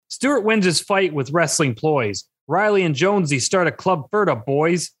Stewart wins his fight with wrestling ploys. Riley and Jonesy start a Club Ferda,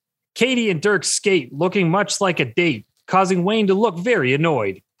 boys. Katie and Dirk skate, looking much like a date, causing Wayne to look very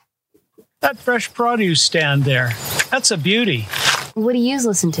annoyed. That fresh produce stand there, that's a beauty. What do you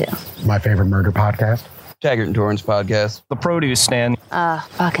listen to? My favorite murder podcast. Taggart and Torrance podcast. The produce stand.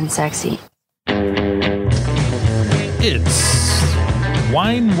 Fucking sexy. It's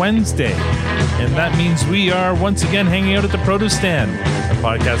Wine Wednesday, and that means we are once again hanging out at the produce stand, a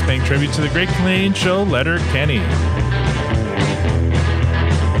podcast paying tribute to the great Canadian show Letterkenny.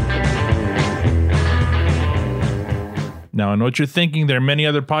 Now, I know what you're thinking. There are many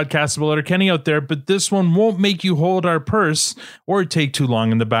other podcasts about Letterkenny out there, but this one won't make you hold our purse or take too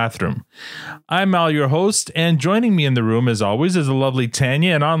long in the bathroom. I'm Al, your host, and joining me in the room, as always, is the lovely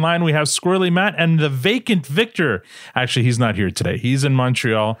Tanya, and online we have Squirrely Matt and the vacant Victor. Actually, he's not here today. He's in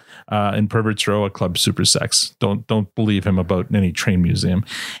Montreal in Perverts Row at Club Super Sex. Don't believe him about any train museum.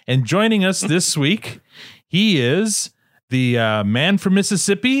 And joining us this week, he is the man from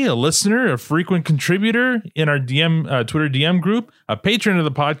Mississippi, a listener, a frequent contributor in our Twitter DM group, a patron of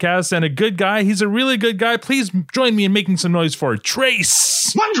the podcast, and a good guy. He's a really good guy. Please join me in making some noise for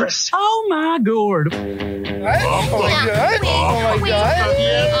Trace. Wondrous. Oh my god. Oh my god. Oh my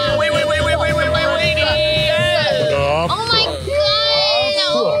god. Wait. Oh my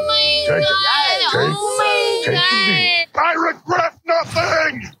god. Oh my god. I regret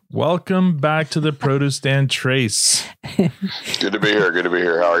nothing. Welcome back to the Produce Stand, Trace. Good to be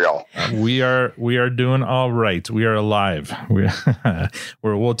here. How are y'all? We are doing all right. We are alive.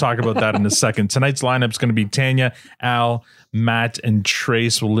 We'll talk about that in a second. Tonight's lineup is going to be Tanya, Al, Matt, and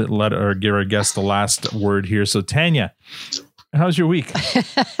Trace. We'll give our guest the last word here. So Tanya, how's your week?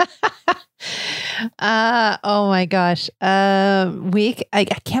 Oh my gosh. Week. I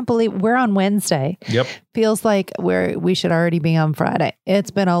can't believe we're on Wednesday. Yep. Feels like we should already be on Friday.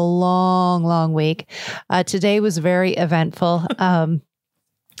 It's been a long week. Today was very eventful.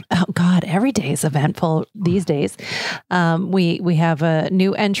 Oh God, every day is eventful these days. We have a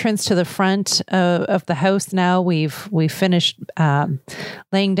new entrance to the front of the house now. We've finished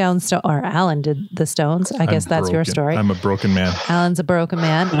laying down stone, or Alan did the stones. I guess that's your story. I'm a broken man. Alan's a broken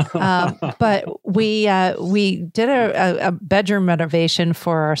man. But we did a bedroom renovation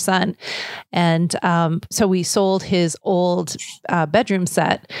for our son, and so we sold his old bedroom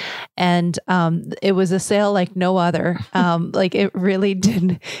set, and it was a sale like no other. Like it really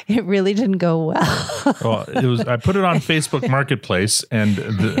didn't go well. Well, it was. I put it on Facebook Marketplace, and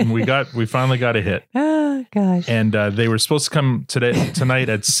we finally got a hit. Oh gosh! And they were supposed to come tonight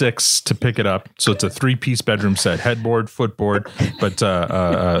at 6 to pick it up. So it's a 3-piece bedroom set: headboard, footboard, but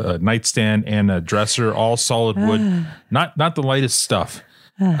a nightstand and a dresser, all solid wood, not the lightest stuff.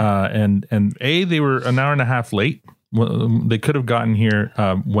 And they were an hour and a half late. They could have gotten here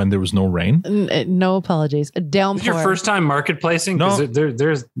when there was no rain. No apologies. Downpour. Is this your first time marketplacing? No,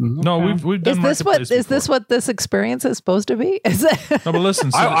 there's no. We've done. Is this what this experience is supposed to be? Is it? No, but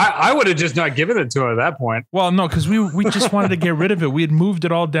listen. So I would have just not given it to her at that point. Well, no, because we just wanted to get rid of it. We had moved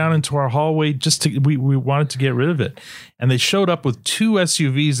it all down into our hallway we wanted to get rid of it, and they showed up with 2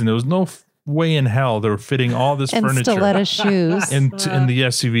 SUVs, and there was no way in hell they were fitting all this and furniture stiletto shoes in the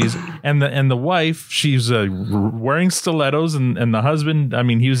SUVs, and the wife, she's wearing stilettos, and the husband, I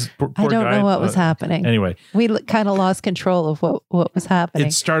mean, he was poor I don't guy, know what was happening. Anyway, we kind of lost control of what was happening.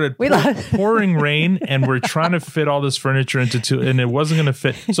 It started pouring rain, and we're trying to fit all this furniture into 2, and it wasn't going to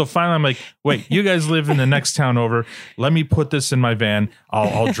fit. So finally, I'm like, wait, you guys live in the next town over. Let me put this in my van.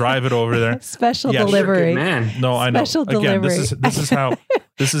 I'll drive it over there. Special delivery, man. No, I know. Special Again, delivery. this is how.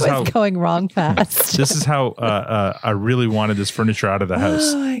 This is how going wrong fast. This is how I really wanted this furniture out of the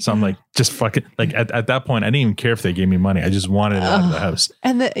house. So I'm like, just fuck it. Like at that point, I didn't even care if they gave me money. I just wanted it out of the house.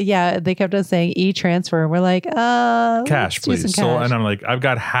 And they kept on saying e-transfer. We're like, cash, please. So, and I'm like, I've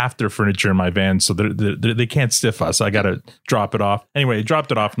got half their furniture in my van, so they can't stiff us. I got to drop it off. Anyway, I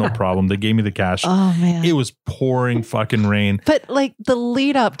dropped it off, no problem. They gave me the cash. Oh man, it was pouring fucking rain. But like the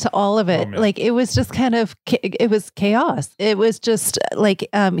lead up to all of it, like it was just kind of, it was chaos. It was just like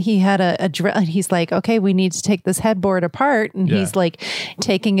he had a drill, and he's like, okay, we need to take this headboard apart, and he's like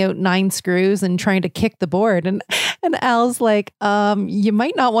taking out 9 screws and trying to kick the board, and Al's like, you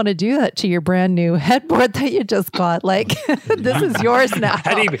might not want to do that to your brand new headboard that you just got. Like, this is yours now.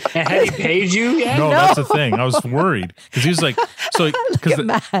 Had he paid you yet? No, that's the thing. I was worried because he was like, so because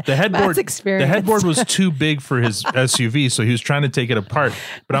the headboard was too big for his SUV, so he was trying to take it apart.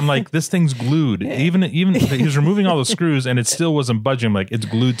 But I'm like, this thing's glued. Even he was removing all the screws, and it still wasn't budging. I'm like, it's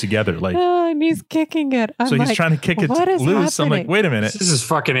glued together. Like, and he's kicking it. So he's trying to kick it loose. Happening? I'm like, wait a minute. This is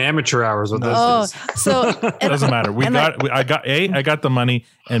fucking amateur hours with this. So it doesn't matter. I got the money,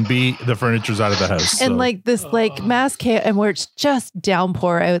 and B, the furniture's out of the house. And so. like this mass chaos, and where it's just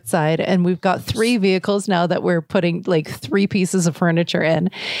downpour outside, and we've got 3 vehicles now that we're putting like 3 pieces of furniture in,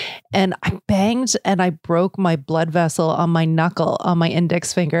 and I banged and I broke my blood vessel on my knuckle on my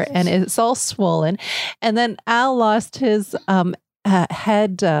index finger, and it's all swollen. And then Al lost his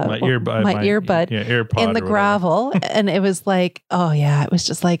earbud in the gravel, and it was like, oh yeah, it was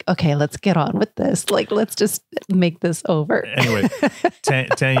just like, okay, let's get on with this. Like, let's just make this over. Anyway,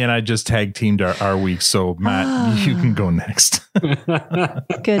 Tanya and I just tag teamed our week, so Matt, you can go next.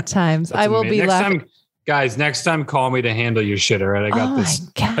 Good times. That's I will amazing. be laughing. Guys, next time call me to handle your shit. All right, I got this.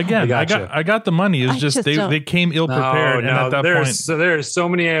 Again, I got the money. It was just they came ill prepared, and at that point, there's so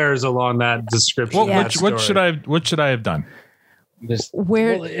many errors along that description. What should I have done? You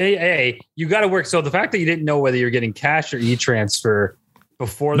got to work. So the fact that you didn't know whether you're getting cash or e-transfer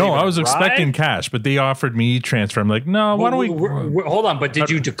before. No, I was expecting cash, but they offered me e-transfer. I'm like, no, why don't we hold on? But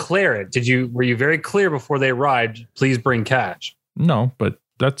did you declare it? Were you very clear before they arrived? Please bring cash. No, but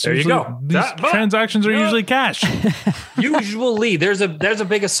that's there. Usually, you go. These transactions are usually cash. Usually, there's a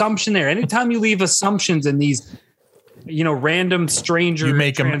big assumption there. Anytime you leave assumptions in these, random stranger, you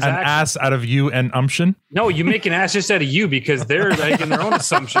make an ass out of you and umption. No, you make an ass just out of you because they're making their own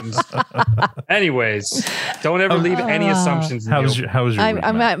assumptions. Anyways, don't ever leave any assumptions. How was your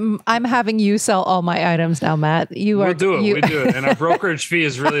I'm having you sell all my items now, Matt. We'll do it, and our brokerage fee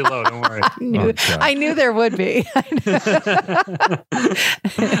is really low. Don't worry. I knew there would be.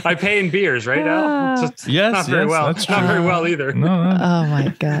 I pay in beers, right now. Yes, not very well. That's true. Not very well either. No. Oh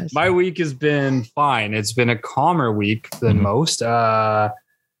my gosh. My week has been fine. It's been a calmer week than most. I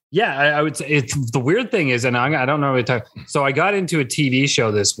would say it's the weird thing is, and I don't know. So I got into a TV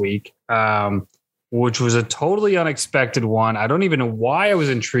show this week, which was a totally unexpected one. I don't even know why I was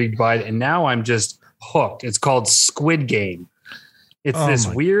intrigued by it, and now I'm just hooked. It's called Squid Game. It's this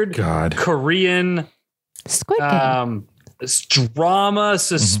weird Korean Squid Game drama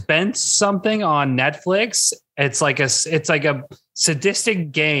suspense something on Netflix. It's like a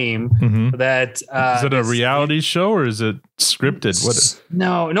sadistic game that is it a reality show or is it scripted?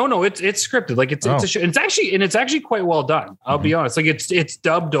 No, it's scripted. Like it's a show. It's actually quite well done. I'll be honest. Like it's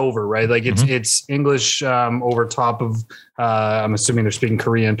dubbed over, right? Like it's English over top of I'm assuming they're speaking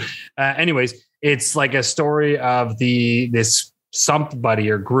Korean. Anyways, it's like a story of this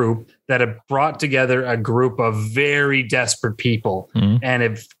somebody or group that have brought together a group of very desperate people and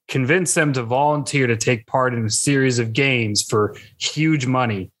have convinced them to volunteer to take part in a series of games for huge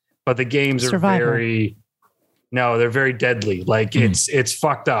money. But the games are they're very deadly. Like it's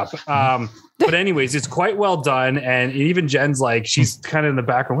fucked up. But anyways, it's quite well done. And even Jen's like, she's kind of in the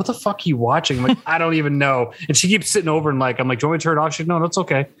background. What the fuck are you watching? I'm like, I don't even know. And she keeps sitting over and I'm like, do you want me to turn it off? She's like, no, it's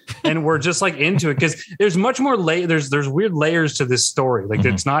okay. And we're just like into it because there's much more there's weird layers to this story. Like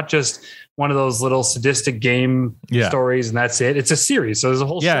it's not just one of those little sadistic game stories and that's it. It's a series. So there's a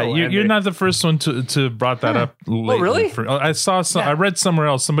whole show. Yeah, you're not the first one to brought that up lately. Oh, really? I saw some. I read somewhere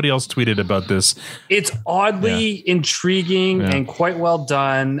else. Somebody else tweeted about this. It's oddly intriguing and quite well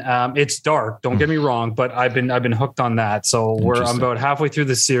done. It's dark. Don't get me wrong, but I've been hooked on that. So I'm about halfway through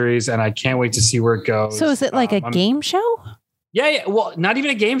the series, and I can't wait to see where it goes. So is it like a game show? Yeah. Well, not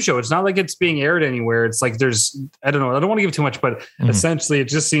even a game show. It's not like it's being aired anywhere. It's like I don't know. I don't want to give too much, but essentially, it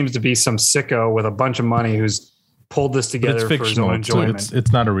just seems to be some sicko with a bunch of money who's pulled this together for his own enjoyment.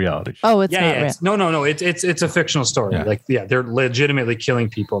 It's not a reality show. Oh, it's not real. No. It's a fictional story. Yeah. They're legitimately killing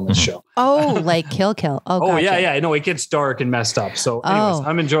people in this show. Oh, like kill. Oh, gotcha. Yeah. No, it gets dark and messed up. So, anyways,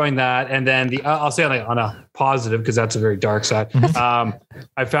 I'm enjoying that. And then I'll say on a positive because that's a very dark side.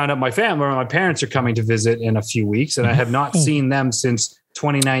 I found out my parents are coming to visit in a few weeks, and I have not seen them since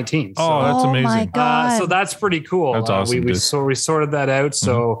 2019. So, that's amazing. My God. So that's pretty cool. That's awesome. We sorted that out.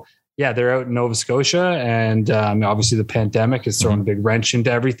 So. Yeah, they're out in Nova Scotia, and obviously the pandemic is throwing a big wrench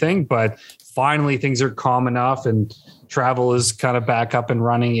into everything. But finally, things are calm enough, and travel is kind of back up and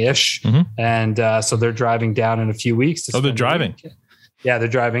running ish. And so they're driving down in a few weeks. They're driving. Yeah, they're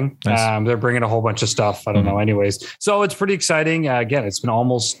driving. Nice. They're bringing a whole bunch of stuff. I don't know. Anyways, so it's pretty exciting. Again, it's been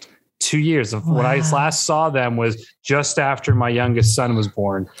almost 2 years. When I last saw them was just after my youngest son was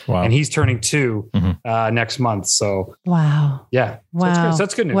born, and he's turning 2 next month. So yeah, so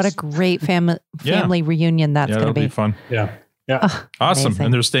that's good news. What a great family reunion that's going to be. Fun. Yeah. Awesome. Amazing.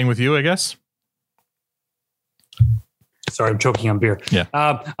 And they're staying with you, I guess. Sorry, I'm choking on beer. Yeah,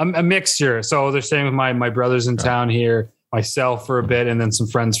 I'm a mixture. So they're staying with my brothers in town here, myself for a bit, and then some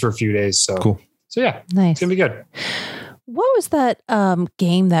friends for a few days. So cool. So yeah, nice. It's gonna be good. What was that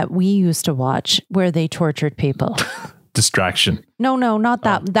game that we used to watch where they tortured people? Distraction. No, not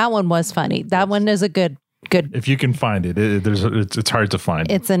that. That one was funny. That one is a good good. If you can find it, it's hard to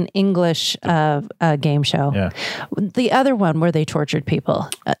find. It's an English game show. Yeah. The other one where they tortured people.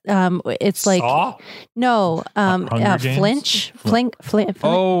 It's like Saw? no, Hunger Games? Flink.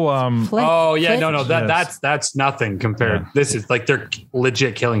 Oh yeah, no, Yes. that's nothing compared. This is like they're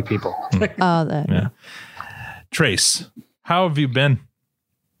legit killing people. Yeah. Trace, how have you been?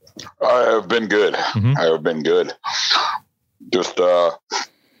 I have been good. I have been good. Just,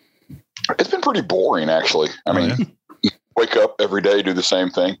 it's been pretty boring, actually. I mean, wake up every day, do the same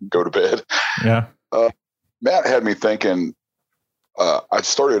thing, go to bed. Yeah. Matt had me thinking, I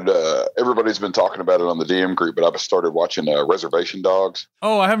started, everybody's been talking about it on the DM group, but I've started watching Reservation Dogs.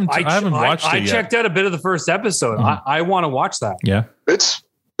 Oh, I haven't watched it yet. I checked out a bit of the first episode. I want to watch that. Yeah. It's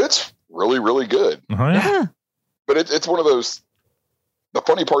really, really good. Yeah. But it's one of those, the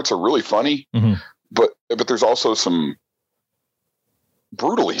funny parts are really funny, but there's also some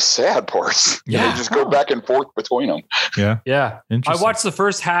brutally sad parts. Yeah. They just go back and forth between them. Yeah. Yeah. I Interesting. watched the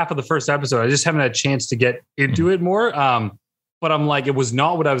first half of the first episode. I just haven't had a chance to get into it more. But I'm like, it was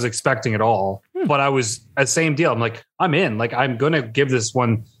not what I was expecting at all. But I was a same deal. I'm like, I'm in. Like, I'm going to give this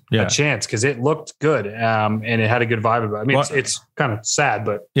one a chance because it looked good and it had a good vibe about it. I mean, it's kind of sad,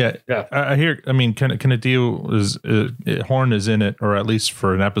 but yeah. I hear. I mean, can it deal is Horn is in it, or at least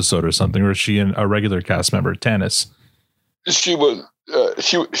for an episode or something, or is she a regular cast member? Tannis. She was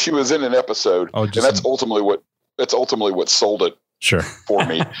she was in an episode, and that's ultimately what sold it. Sure. For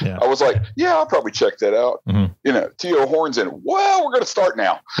me. I was like, yeah, I'll probably check that out. You know, T.O. Horn's in. Well, we're going to start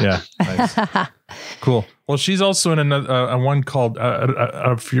now. Yeah. Nice. Cool. Well, she's also in another one called,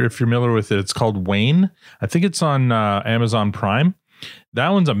 if you're familiar with it, it's called Wayne. I think it's on Amazon Prime. That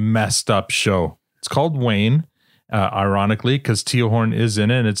one's a messed up show. It's called Wayne, ironically, because T.O. Horn is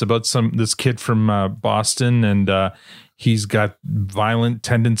in it. And it's about this kid from Boston, and he's got violent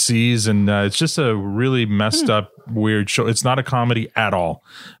tendencies, and it's just a really messed up, weird show. It's not a comedy at all,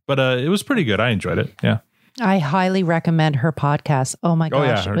 but it was pretty good. I enjoyed it. Yeah. I highly recommend her podcast. Oh my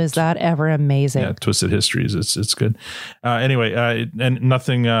gosh, was that ever amazing? Yeah, Twisted Histories. It's good. Anyway, and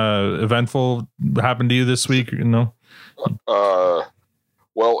nothing eventful happened to you this week? No.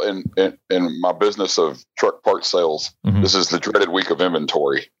 Well, in my business of truck part sales, this is the dreaded week of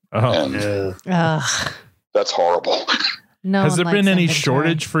inventory, and that's horrible. No. Has there been any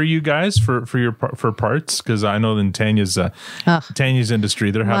shortage for you guys for parts? Because I know in Tanya's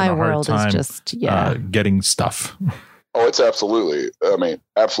industry, they're having a hard time getting stuff. Oh, it's absolutely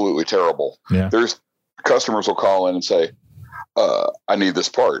terrible. Yeah. There's customers will call in and say, I need this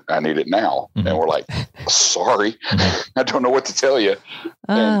part. I need it now. And we're like, sorry, I don't know what to tell you.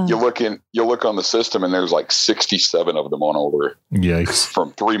 And you look on the system and there's like 67 of them on order. Yikes.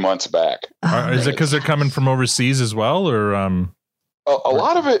 From 3 months back. Is it because they're coming from overseas as well? Or a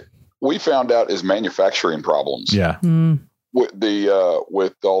lot of it we found out is manufacturing problems. Yeah. With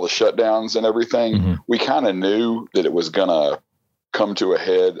with all the shutdowns and everything, we kind of knew that it was gonna come to a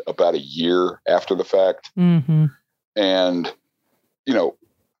head about a year after the fact. And you know,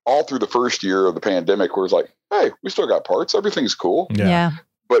 all through the first year of the pandemic, we was like, hey, we still got parts. Everything's cool. Yeah.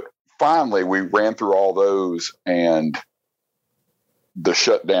 But finally, we ran through all those, and the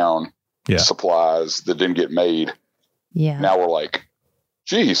shutdown supplies that didn't get made. Yeah. Now we're like,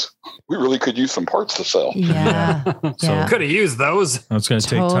 geez, we really could use some parts to sell. Yeah. So could have used those. It's going to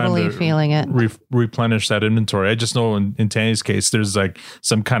take time to feeling it. Replenish that inventory. I just know in Tanya's case, there's like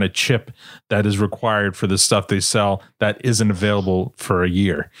some kind of chip that is required for the stuff they sell that isn't available for a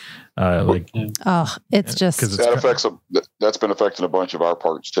year. It's just that's been affecting a bunch of our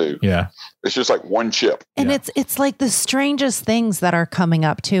parts too. Yeah. It's just like one chip. And it's like the strangest things that are coming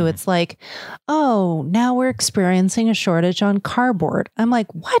up too. It's like, oh, now we're experiencing a shortage on cardboard. I'm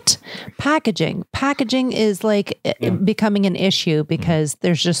like, what? Packaging is like becoming an issue because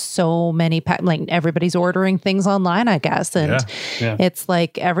there's just so many, like everybody's ordering things online, I guess. And it's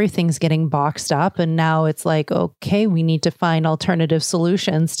like everything's getting boxed up. And now it's like, okay, we need to find alternative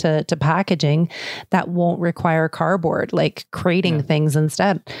solutions to packaging that won't require cardboard, like crating things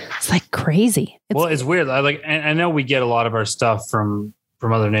instead. It's like crazy. It's weird. I know we get a lot of our stuff from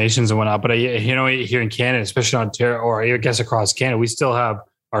other nations and whatnot, but here in Canada, especially Ontario, or I guess across Canada, we still have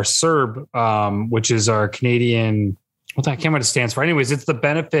our CERB, which is our Canadian. I can't remember what it stands for. Anyways, it's the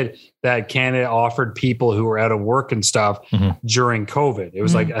benefit that Canada offered people who were out of work and stuff during COVID. It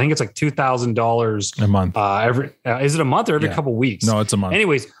was like, I think it's like $2,000 a month. Is it a month or every couple of weeks? No, it's a month.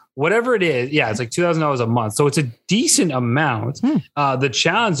 Anyways, whatever it is. Yeah, it's like $2,000 a month. So it's a decent amount. The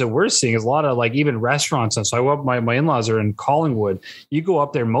challenge that we're seeing is a lot of like even restaurants. So I went, my in-laws are in Collingwood. You go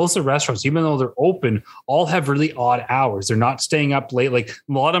up there, most of the restaurants, even though they're open, all have really odd hours. They're not staying up late. Like a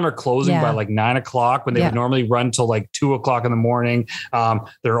lot of them are closing by like 9 o'clock when they would normally run till like 2 o'clock in the morning.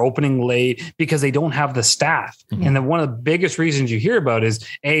 They're opening late because they don't have the staff. And then one of the biggest reasons you hear about is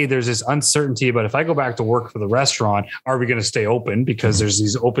there's this uncertainty about if I go back to work for the restaurant, are we going to stay open? Because there's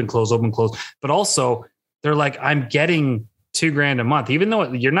these open, close, but also they're like, I'm getting $2,000 a month, even though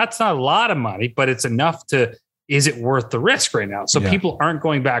it's not a lot of money, but it's enough to, is it worth the risk right now? So people aren't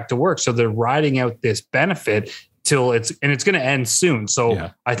going back to work. So they're riding out this benefit till it's going to end soon. So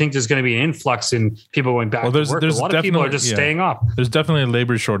I think there's going to be an influx in people going back to work. A lot of people are just staying up. There's definitely a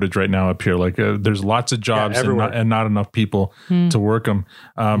labor shortage right now up here. Like there's lots of jobs and not enough people to work them.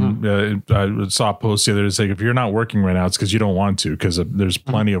 I saw a post the other day saying, if you're not working right now, it's because you don't want to, because there's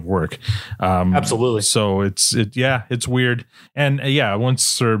plenty of work. Absolutely. So it's weird. And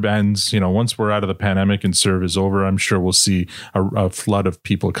once CERB ends, once we're out of the pandemic and CERB is over, I'm sure we'll see a flood of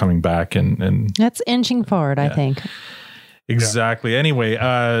people coming back and that's inching forward, I think. Exactly. Anyway,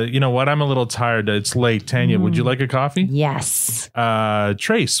 you know what? I'm a little tired. It's late. Tanya, would you like a coffee? Yes.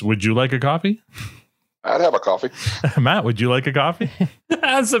 Trace, would you like a coffee? I'd have a coffee. Matt, would you like a coffee?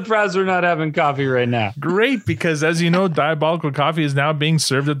 I'm surprised we're not having coffee right now. Great, because as you know, Diabolical Coffee is now being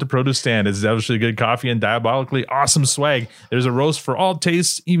served at the produce stand. It's devilishly good coffee and diabolically awesome swag. There's a roast for all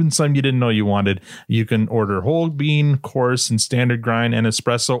tastes, even some you didn't know you wanted. You can order whole bean, coarse, and standard grind and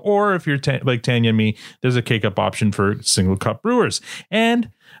espresso, or if you're like Tanya and me, there's a K-Cup option for single cup brewers. And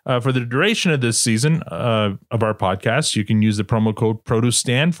for the duration of this season of our podcast, you can use the promo code Produce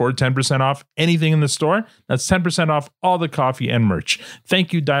Stand for 10% off anything in the store. That's 10% off all the coffee and merch.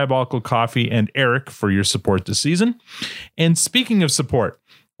 Thank you, Diabolical Coffee and Eric, for your support this season. And speaking of support,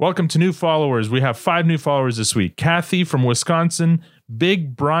 welcome to new followers. We have 5 new followers this week. Kathy from Wisconsin,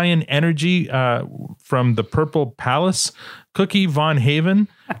 Big Brian Energy from the Purple Palace, Cookie Von Haven,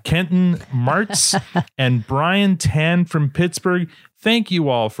 Kenton Martz, and Brian Tan from Pittsburgh. Thank you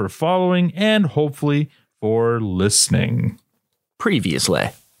all for following and hopefully for listening. Previously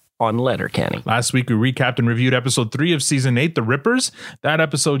on Letterkenny. Last week, we recapped and reviewed episode 3 of season 8, The Rippers. That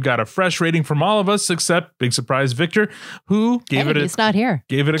episode got a fresh rating from all of us, except big surprise Victor, who gave he's not here.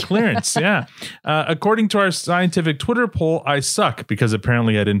 Gave it a clearance. According to our scientific Twitter poll, I suck because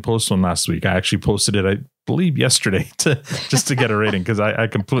apparently I didn't post one last week. I actually posted it, I believe, yesterday just to get a rating because I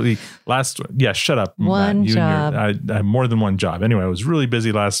completely shut up. One Matt, job. I have more than one job. Anyway, I was really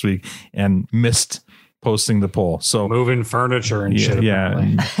busy last week and missed posting the poll. So moving furniture and shit.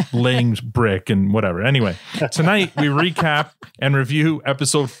 Yeah. Laying brick and whatever. Anyway, tonight we recap and review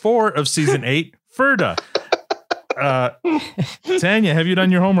episode 4 of season 8, Ferda. Tanya, have you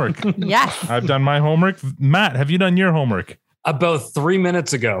done your homework? Yes. I've done my homework. Matt, have you done your homework? About 3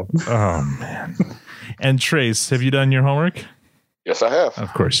 minutes ago. Oh, man. And Trace, have you done your homework? Yes, I have.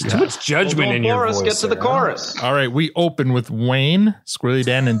 Of course. Too much judgment in your voice. Get to the chorus. All right, we open with Wayne, Squirrely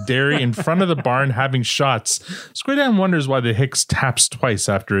Dan, and Derry in front of the barn having shots. Squirrely Dan wonders why the Hicks taps twice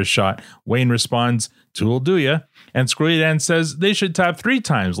after his shot. Wayne responds, "Tool do ya?" And Squirrely Dan says they should tap 3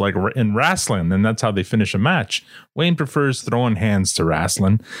 times like in wrestling, and that's how they finish a match. Wayne prefers throwing hands to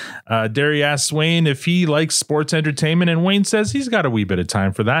wrestling. Derry asks Wayne if he likes sports entertainment, and Wayne says he's got a wee bit of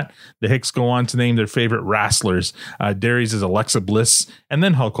time for that. The Hicks go on to name their favorite wrestlers. Derry's is Alexa Bliss, and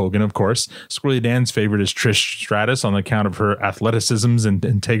then Hulk Hogan, of course. Squirrely Dan's favorite is Trish Stratus on account of her athleticisms and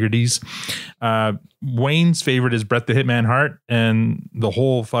integrities. Wayne's favorite is Bret the Hitman Hart and the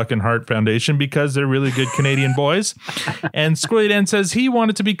whole fucking Hart Foundation because they're really good Canadian boys. And Squirrely Dan says he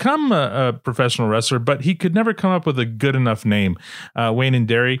wanted to become a professional wrestler, but he could never come up with a good enough name. Wayne and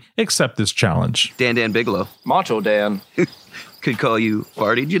Derry accept this challenge. Dan Bigelow. Macho Dan. Could call you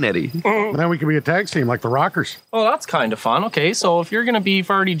Farty Janetti. Then we could be a tag team like the Rockers. Oh, that's kind of fun. Okay, so if you're going to be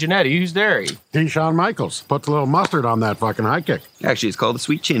Farty Janetti, who's Derry? Shawn Michaels. Puts a little mustard on that fucking high kick. Actually, it's called the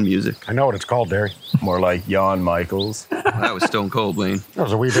Sweet Chin Music. I know what it's called, Derry. More like Jan Michaels. That was Stone Cold, Wayne. That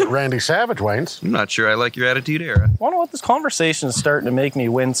was a wee bit Randy Savage, Wayne's. I'm not sure I like your attitude era. I wonder what this conversation is starting to make me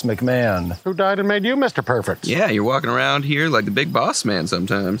Vince McMahon. Who died and made you Mr. Perfect? Yeah, you're walking around here like the big boss man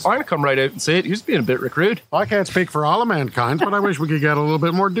sometimes. I'm going to come right out and say it. He was being a bit rude. I can't speak for all of mankind, but I wish we could get a little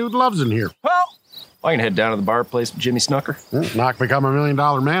bit more dude loves in here. Well, I can head down to the bar, play some Jimmy Snooker. Knock become $1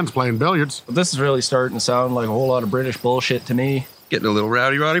 million man's playing billiards. But this is really starting to sound like a whole lot of British bullshit to me. Getting a little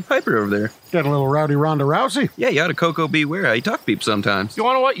rowdy Roddy Piper over there. Getting a little rowdy Ronda Rousey. Yeah, you ought to Coco beware how you talk to people sometimes. You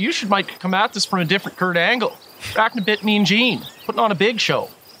want to know what? You might come at this from a different Kurt angle. Acting a bit Mean Gene. Putting on a big show.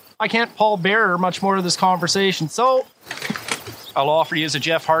 I can't Paul Bearer much more to this conversation, so I'll offer you as a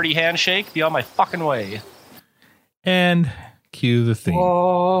Jeff Hardy handshake. Be on my fucking way. And cue the theme.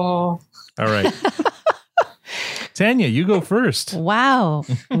 Oh. All right. Tanya, you go first. Wow.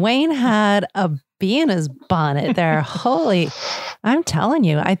 Wayne had a bee in his bonnet there. Holy, I'm telling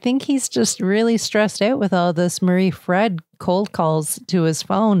you, I think he's just really stressed out with all this Marie Fred cold calls to his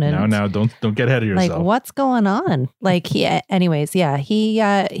phone. And now, don't get ahead of yourself. like, what's going on? Like, he was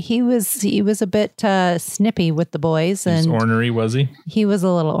a bit snippy with the boys, and ornery, was he? He was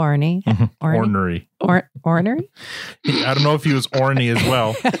a little orny. Ornery. Ornery? I don't know if he was orny as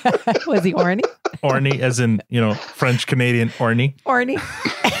well. Was he orny? Orny, as in, French Canadian orny. Orny.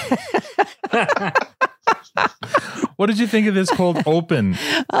 What did you think of this cold open?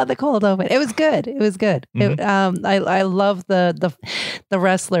 The cold open. It was good. It was good. Mm-hmm. I love the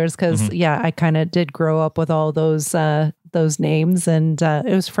wrestlers because I kind of did grow up with all those names, and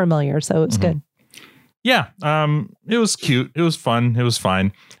it was familiar, so it was good. Yeah, it was cute. It was fun. It was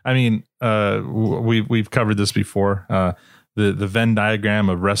fine. I mean, we've covered this before. The Venn diagram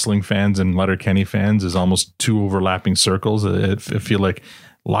of wrestling fans and Letterkenny fans is almost two overlapping circles. I feel like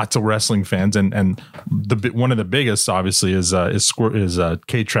lots of wrestling fans, and one of the biggest obviously is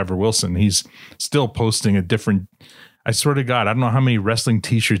K. Trevor Wilson. He's still posting a different. I swear to God, I don't know how many wrestling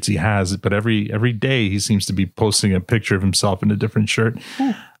T-shirts he has, but every day he seems to be posting a picture of himself in a different shirt.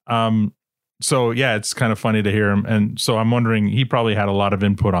 So yeah, it's kind of funny to hear him, and so I'm wondering, he probably had a lot of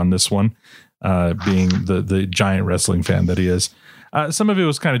input on this one, being the giant wrestling fan that he is. Some of it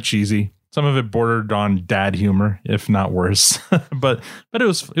was kind of cheesy. Some of it bordered on dad humor, if not worse. but it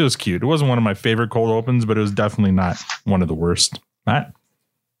was cute. It wasn't one of my favorite cold opens, but it was definitely not one of the worst. Matt?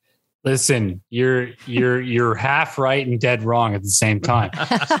 Listen, you're half right and dead wrong at the same time.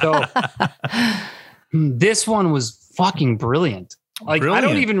 So this one was fucking brilliant. Like, brilliant. I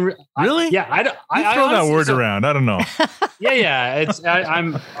don't even really. I throw that word around. I don't know. Yeah. It's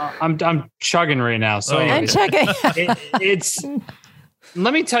I'm chugging right now. So I'm chugging.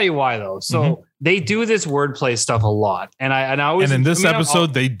 Let me tell you why though. So they do this wordplay stuff a lot, and I always. And in this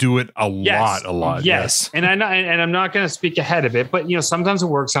episode, they do it a lot. Yes. And I'm not going to speak ahead of it, but sometimes it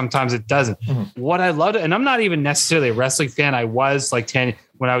works, sometimes it doesn't. What I loved, and I'm not even necessarily a wrestling fan. I was like 10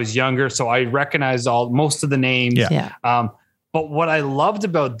 when I was younger, so I recognized most of the names. Yeah. But what I loved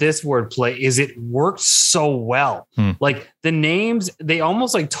about this wordplay is it worked so well. Like the names, they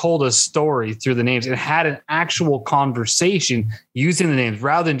almost like told a story through the names and had an actual conversation using the names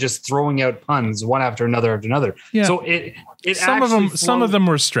rather than just throwing out puns one after another after another. Yeah. So it some of them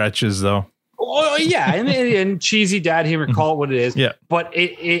were stretches though. Oh yeah, and cheesy dad humor, call it what it is. Yeah. But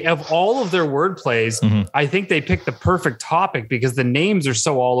it of all of their word plays, I think they picked the perfect topic because the names are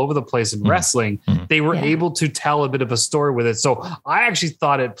so all over the place in wrestling. They were able to tell a bit of a story with it. So I actually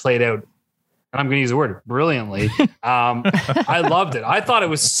thought it played out, and I'm going to use the word brilliantly. I loved it. I thought it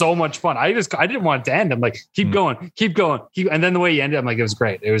was so much fun. I didn't want it to end. I'm like, keep going. And then the way you ended, I'm like, it was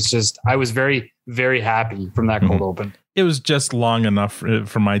great. It was just, I was very, very happy from that cold open. It was just long enough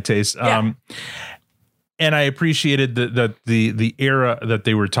for my taste. Yeah. And I appreciated that the era that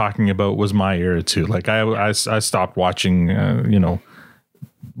they were talking about was my era too. Like I stopped watching,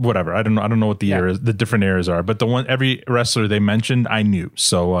 whatever. I don't know what the eras, the different eras are, but every wrestler they mentioned, I knew.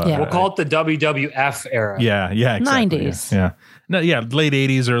 So we'll call it the WWF era. Yeah, exactly. 90s. Yeah. No, late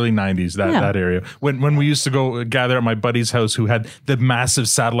 80s, early 90s, that area. When we used to go gather at my buddy's house who had the massive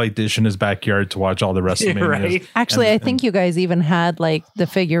satellite dish in his backyard to watch all the WrestleMania. Right. Actually, I think you guys even had like the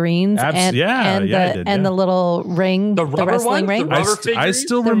figurines and the little ring, the wrestling ring. I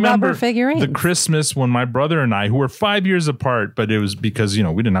still remember the Christmas when my brother and I, who were 5 years apart, but it was because,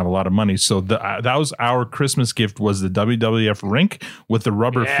 we didn't have a lot of money. So that was our Christmas gift, was the WWF rink with the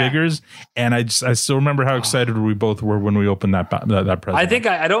rubber figures. And I still remember how excited we both were when we opened that present. I think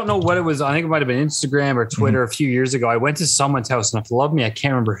I don't know what it was. I think it might have been Instagram or Twitter a few years ago. I went to someone's house, and for the love of me, I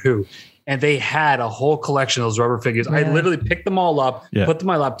can't remember who. And they had a whole collection of those rubber figures. Yeah. I literally picked them all up, put them in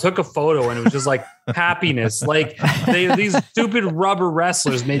my lap, took a photo, and it was just like happiness. Like these stupid rubber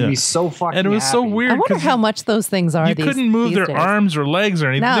wrestlers made me so fucking And it was happy. so weird. I wonder how much those things are. You couldn't move their arms or legs or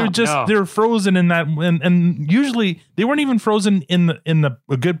anything. No. They're frozen in that, and usually they weren't even frozen in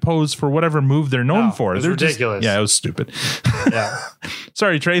a good pose for whatever move they're known for. It was they're ridiculous. It was stupid. Yeah.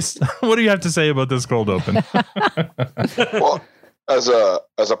 Sorry, Trace. What do you have to say about this cold open? Well, as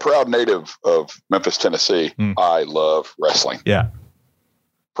a proud native of Memphis, Tennessee, I love wrestling. Yeah.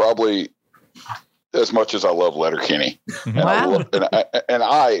 Probably as much as I love Letterkenny. And I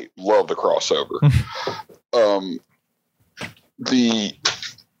love the crossover.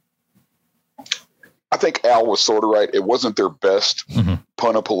 I think Al was sort of right. It wasn't their best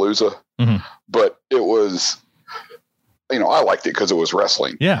Punapalooza, but it was I liked it because it was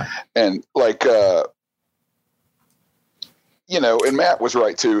wrestling. Yeah. And like, and Matt was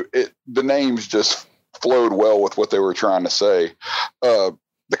right too. The names just flowed well with what they were trying to say. The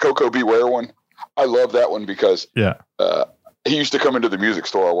Coco Beware one, I love that one because he used to come into the music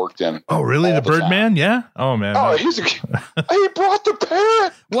store I worked in. Oh, really? The Birdman? Yeah. Oh man. Oh, he brought the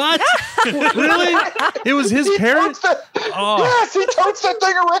parrot. What? Really? It was his parrot? Yes, he totes that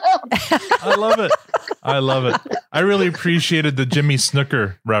thing around. I love it. I really appreciated the Jimmy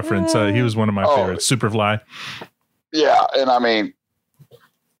Snooker reference. He was one of my favorites. Superfly. Yeah, and I mean,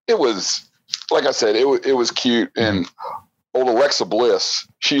 it was, like I said, it was cute. And old Alexa Bliss,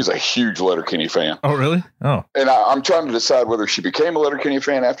 she's a huge Letterkenny fan. Oh, really? Oh. And I'm trying to decide whether she became a Letterkenny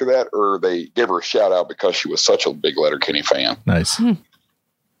fan after that or they gave her a shout out because she was such a big Letterkenny fan. Nice.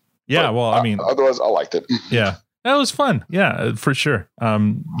 Yeah, but, well, I mean. Otherwise, I liked it. Yeah. That was fun. Yeah, for sure.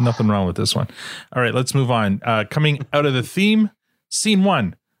 Nothing wrong with this one. All right, let's move on. Coming out of the theme, scene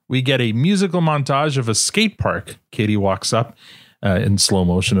 1, we get a musical montage of a skate park. Katie walks up in slow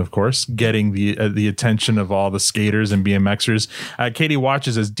motion, of course, getting the attention of all the skaters and BMXers. Katie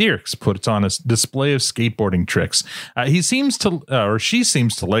watches as Dirks puts on a display of skateboarding tricks. She seems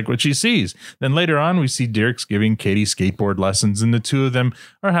to like what she sees. Then later on, we see Dirks giving Katie skateboard lessons, and the two of them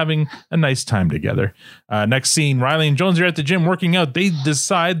are having a nice time together. Next scene, Riley and Jonesy are at the gym working out. They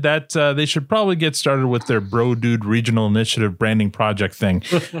decide that they should probably get started with their Bro Dude Regional Initiative branding project thing.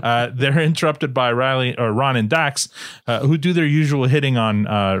 They're interrupted by Ron and Dax, who do their usual hitting on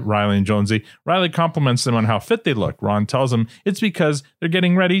Riley and Jonesy. Riley compliments them on how fit they look. Ron tells them it's because they're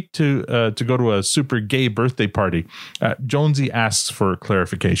getting ready to go to a super gay birthday party. Jonesy asks for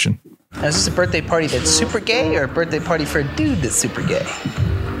clarification. Now, is this a birthday party that's super gay or a birthday party for a dude that's super gay?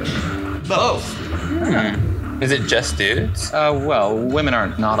 Both. Is it just dudes? Well, women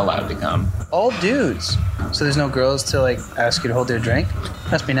aren't not allowed to come. All dudes. So there's no girls to ask you to hold their drink?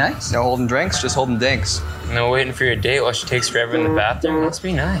 Must be nice. No holding drinks, just holding dinks. No waiting for your date while she takes forever in the bathroom. Must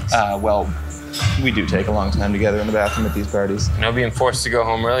be nice. Well, we do take a long time together in the bathroom at these parties. No being forced to go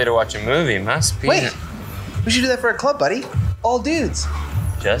home early to watch a movie. Must be. Wait, we should do that for a club, buddy. All dudes.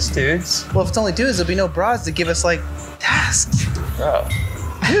 Just dudes? Well, if it's only dudes, there'll be no bras to give us tasks. Bro.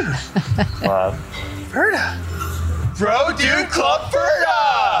 Dude. Club. Ferda. Bro Dude Club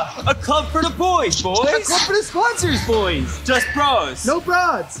Ferda! A club for the boys. A club for the sponsors, boys. Just bros. No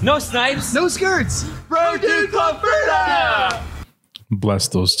broads. No snipes. No skirts. Bro Dude Club Ferda! Bless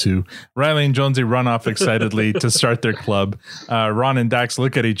those two. Riley and Jonesy run off excitedly to start their club. Ron and Dax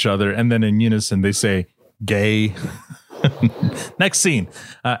look at each other, and then in unison they say, gay. Next scene,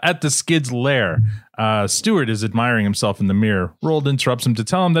 at the Skid's lair, Stuart is admiring himself in the mirror. Rold interrupts him to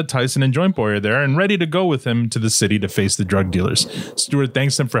tell him that Tyson and Joint Boy are there and ready to go with him to the city to face the drug dealers. Stuart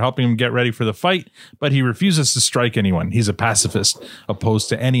thanks him for helping him get ready for the fight, but he refuses to strike anyone. He's a pacifist, opposed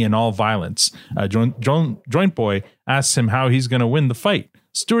to any and all violence. Joint Boy asks him how he's going to win the fight.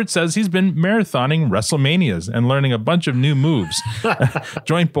 Stuart says he's been marathoning WrestleManias and learning a bunch of new moves.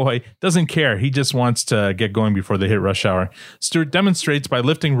 Joint Boy doesn't care. He just wants to get going before they hit rush hour. Stuart demonstrates by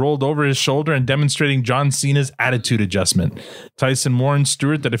lifting Rolled over his shoulder and demonstrating John Cena's attitude adjustment. Tyson warns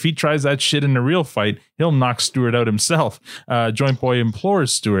Stuart that if he tries that shit in a real fight, he'll knock Stuart out himself. Joint Boy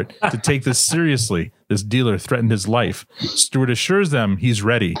implores Stuart to take this seriously. This dealer threatened his life. Stuart assures them he's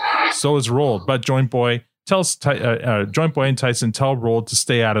ready. So is Rolled, but Joint Boy tells Joint Boy and Tyson tell Roll to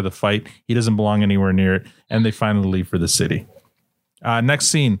stay out of the fight. He doesn't belong anywhere near it, and they finally leave for the city. Next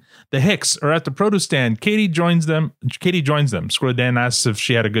scene, the Hicks are at the produce stand. Katie joins them. Squirrel Dan asks if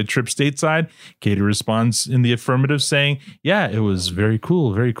she had a good trip stateside. Katie responds in the affirmative, saying, "Yeah, it was very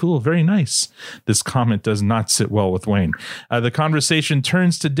cool, very nice." This comment does not sit well with Wayne. The conversation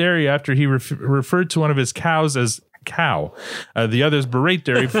turns to Derry after he referred to one of his cows as cow. The others berate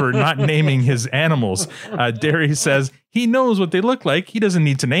Derry for not naming his animals. Derry says he knows what they look like. He doesn't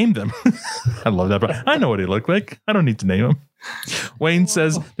need to name them. I love that. But I know what he looked like. I don't need to name him. Wayne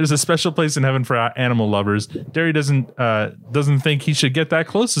says there's a special place in heaven for animal lovers. Derry doesn't think he should get that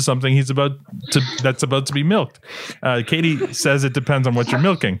close to something that's about to be milked. Katie says it depends on what you're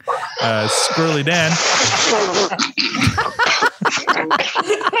milking. Squirrely Dan.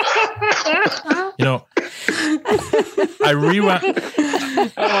 I rewound.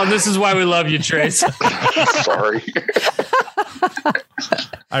 Oh, this is why we love you, Trace. Sorry.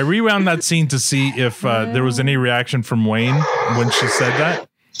 I rewound that scene to see if there was any reaction from Wayne when she said that,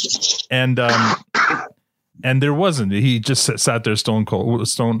 and there wasn't. He just sat there stone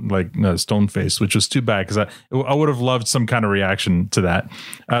face, which was too bad because I would have loved some kind of reaction to that.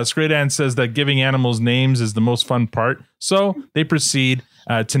 Skradan says that giving animals names is the most fun part, so they proceed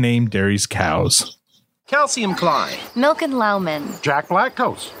to name Derry's cows. Calcium Klein. Milk and Lauman. Jack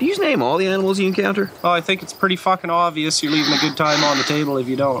Blackcoats. Do you just name all the animals you encounter? Oh, I think it's pretty fucking obvious you're leaving a good time on the table if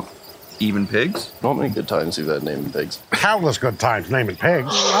you don't. Even pigs? Not many good times you've had naming pigs. Countless good times naming pigs.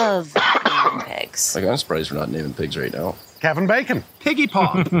 Love naming pigs. Like, I'm surprised we're not naming pigs right now. Kevin Bacon. Piggy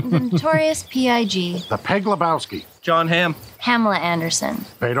Pop. The Notorious P.I.G. The Pig Lebowski. John Ham. Hamlet Anderson.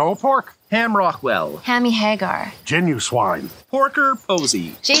 Beto Pork. Ham Rockwell. Hammy Hagar. Genu Swine. Porker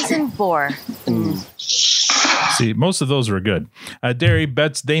Posey. Jason Bourne. See, most of those were good. Derry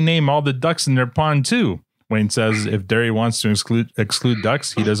bets they name all the ducks in their pond too. Wayne says if Derry wants to exclude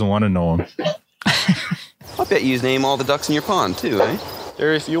ducks, he doesn't want to know them. I bet you name all the ducks in your pond too, eh?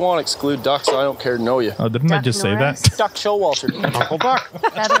 Derry, if you want to exclude ducks, I don't care to know you. Oh, didn't Duck I just Norris. say that? Duck Showalter. Uncle Duck.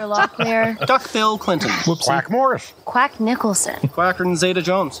 Feather Locklear. Duck Bill Clinton. Quack Morris. Quack Nicholson. Quacker and Zeta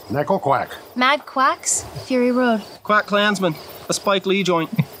Jones. Nickel Quack. Mad Quacks. Fury Road. Quack Klansman. A Spike Lee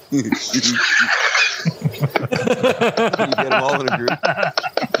joint. You get them all in a group.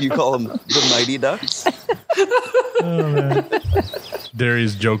 You call them the Mighty Ducks. Oh, man.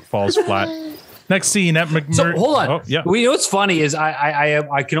 Derry's joke falls flat. Next scene at McMurray. So hold on. Oh, yeah. Well, you know what's funny is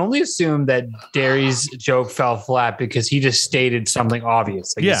I can only assume that Derry's joke fell flat because he just stated something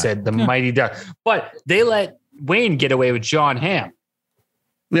obvious. Like Yeah. you said, the Mighty Duck. But they let Wayne get away with John Hamm.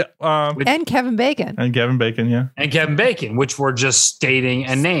 Yeah. And Kevin Bacon. And Kevin Bacon, yeah. And Kevin Bacon, which were just stating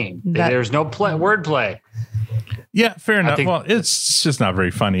a name. There's no word play. Yeah, fair enough. Well, it's just not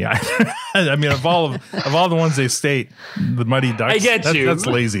very funny either. I mean, of all the ones they state, the Muddy Ducks. I get you. That's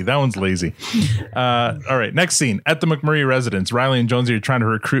lazy. That one's lazy. All right, next scene at the McMurray residence. Riley and Jonesy are trying to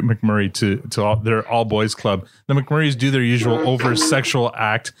recruit McMurray to their all boys club. The McMurrays do their usual over sexual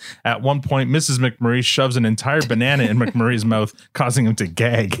act. At one point, Mrs. McMurray shoves an entire banana in McMurray's mouth, causing him to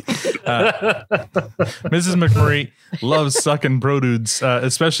gag. Mrs. McMurray loves sucking produce,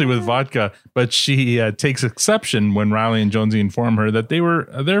 especially with vodka, but she takes exception when Riley and Jonesy inform her that they were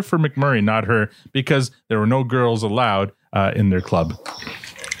there for McMurray, not her, because there were no girls allowed in their club.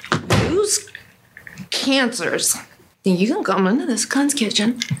 Who's cancers? You can come into this cunt's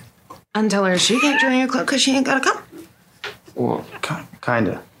kitchen and tell her she can't join your club because she ain't got a cup. Well,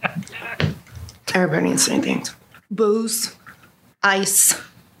 kinda. Everybody needs three things: booze, ice,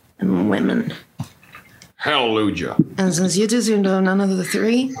 and women. Hallelujah. And since you two seem to have none of the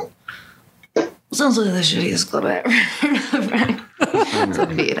three, sounds like the shittiest club I ever heard of. So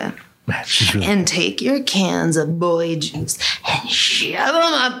beat it. And take your cans of boy juice and shove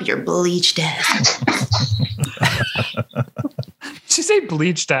them up your bleached ass. Did she say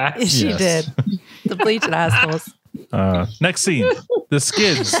bleached ass? She did. The bleached assholes. Next scene, the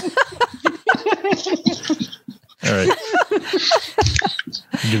Skids. All right.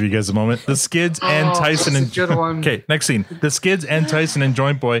 I'll give you guys a moment. The Skids and Tyson and good one. Okay, next scene. The Skids and Tyson and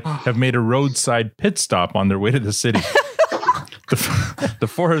Joint Boy have made a roadside pit stop on their way to the city. The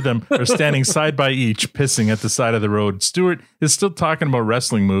four of them are standing side by each, pissing at the side of the road. Stuart is still talking about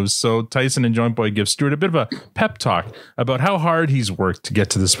wrestling moves, so Tyson and Joint Boy give Stuart a bit of a pep talk about how hard he's worked to get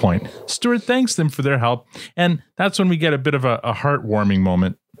to this point. Stuart thanks them for their help, and that's when we get a bit of a heartwarming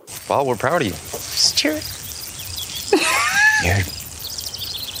moment. Well, we're proud of you. Stuart. You're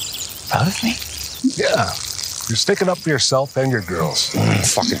proud of me? Yeah. You're sticking up for yourself and your girls.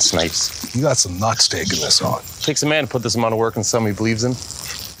 Fucking snipes. You got some nuts taking this on. Takes a man to put this amount of work in somebody who believes in.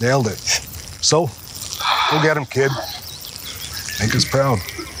 Nailed it. So, go get him, kid. Make us proud.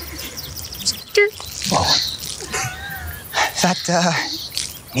 Oh.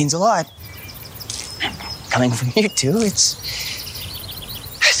 That means a lot. Coming from you two, it's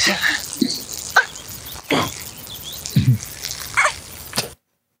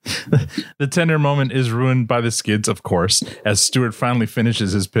The tender moment is ruined by the Skids, of course, as Stuart finally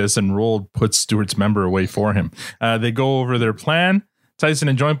finishes his piss and Rold puts Stuart's member away for him. They go over their plan. Tyson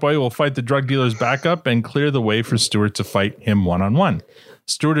and Joint Boy will fight the drug dealer's backup and clear the way for Stuart to fight him one-on-one.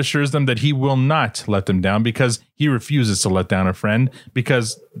 Stuart assures them that he will not let them down because he refuses to let down a friend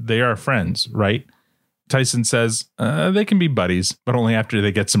because they are friends, right? Tyson says they can be buddies, but only after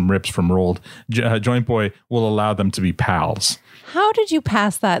they get some rips from Rold. Joint Boy will allow them to be pals. How did you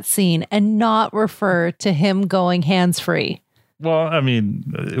pass that scene and not refer to him going hands-free? Well, I mean,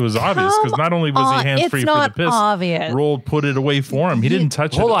 it was obvious because not only was he hands-free for the piss, obvious. Rold put it away for him. He didn't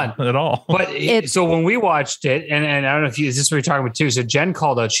touch it at all. But so when we watched it, and I don't know if is this what you're talking about too? So Jen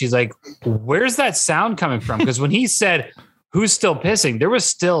called out. She's like, "Where's that sound coming from?" Because when he said, "Who's still pissing?" there was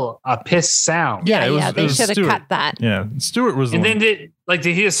still a piss sound. Yeah, they should have cut that. Yeah, Stuart was. And then did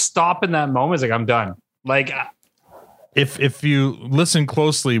he just stop in that moment? He's like, "I'm done." Like, If you listen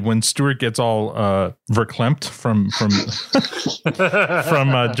closely, when Stuart gets all verklempt from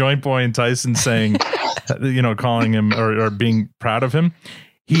Joint Boy and Tyson saying, calling him or being proud of him,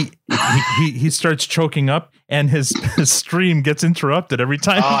 he starts choking up, and his stream gets interrupted every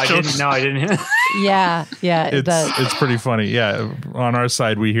time. I didn't hear. Yeah, it does. It's pretty funny. Yeah, on our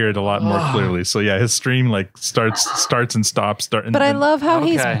side we hear it a lot more clearly. So yeah, his stream like starts and stops. But I love how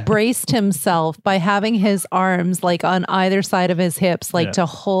he's braced himself by having his arms like on either side of his hips, like to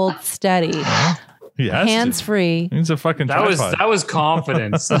hold steady. Hands free. He's a fucking tripod. That was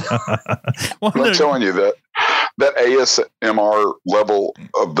confidence. I'm telling you that ASMR level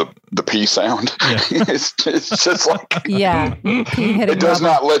of the P sound, it's just like it does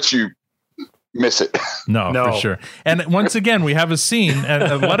not let you miss it. No, for sure. And once again, we have a scene,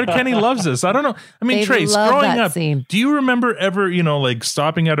 and Letterkenny loves this. I don't know. I mean, Trace, growing up, do you remember ever, like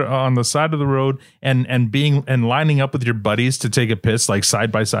stopping on the side of the road and lining up with your buddies to take a piss, like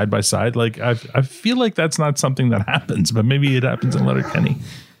side by side by side? Like I feel like that's not something that happens, but maybe it happens in Letterkenny.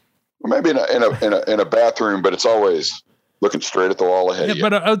 Maybe in a bathroom, but it's always looking straight at the wall ahead of you.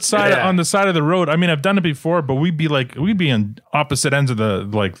 But outside on the side of the road, I mean, I've done it before, but we'd be in opposite ends of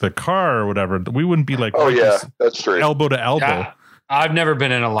the car or whatever. We wouldn't be like, that's true, elbow to elbow. Yeah, I've never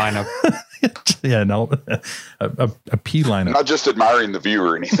been in a lineup. A P lineup. Not just admiring the view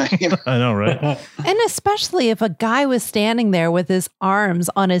or anything. I know, right? And especially if a guy was standing there with his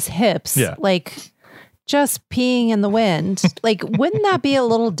arms on his hips, like just peeing in the wind, like, wouldn't that be a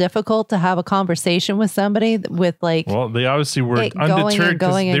little difficult to have a conversation with somebody with like? Well, they obviously were undeterred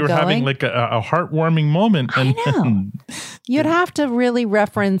because they were having like a heartwarming moment. And I know. You'd have to really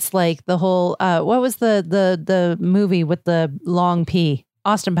reference like the whole. What was the movie with the long pee?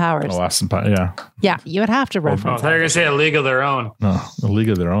 Austin Powers. Oh, Austin Powers. Yeah. Yeah, you would have to reference. They're gonna say A League of Their Own. No, A League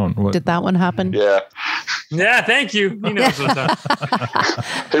of Their Own. What? Did that one happen? Yeah. Yeah, thank you. He knows what's up.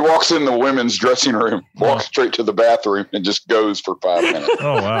 He walks in the women's dressing room, walks straight to the bathroom, and just goes for 5 minutes.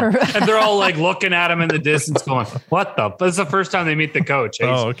 Oh, wow. And they're all like looking at him in the distance going, what the? This is the first time they meet the coach.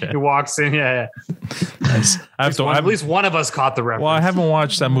 Okay. He walks in. Yeah. Nice. At least one of us caught the reference. Well, I haven't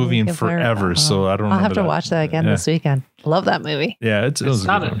watched that movie in forever, so I don't know. I'll have to watch that again this weekend. Love that movie. Yeah, it was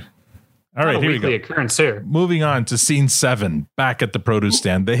not a good one. All right, here we go. Occurrence here. Moving on to scene 7, back at the produce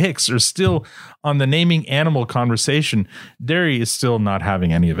stand. The Hicks are still on the naming animal conversation. Derry is still not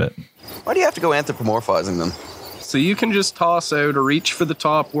having any of it. Why do you have to go anthropomorphizing them? So you can just toss out a reach for the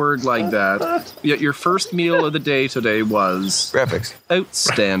top word like that. Yet your first meal of the day today was graphics.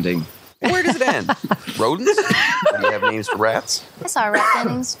 Outstanding. Where does it end? Rodents? Do you have names for rats? I saw Rat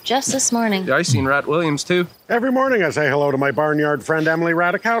Jennings just this morning. Yeah, I seen Rat Williams too. Every morning I say hello to my barnyard friend Emily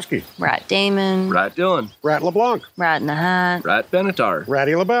Radikowski. Rat Damon. Rat Dylan. Rat LeBlanc. Rat in the Hat. Rat Benatar.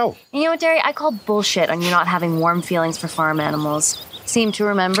 Ratty LaBelle. You know what, Derry? I call bullshit on you not having warm feelings for farm animals. Seem to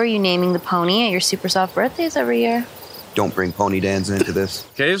remember you naming the pony at your super soft birthdays every year. Don't bring Pony Danza into this.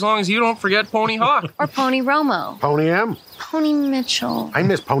 Okay, as long as you don't forget Pony Hawk. Or Pony Romo. Pony M. Pony Mitchell. I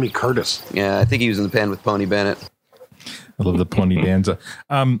miss Pony Curtis. Yeah, I think he was in the pen with Pony Bennett. I love the Pony Danza.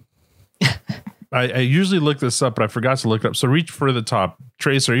 I usually look this up, but I forgot to look it up. So reach for the top.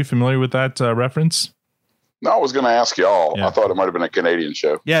 Trace, are you familiar with that reference? No, I was going to ask y'all. Yeah. I thought it might have been a Canadian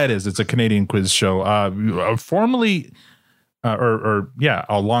show. Yeah, it is. It's a Canadian quiz show. Formerly,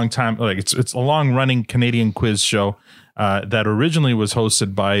 a long time. Like it's a long running Canadian quiz show that originally was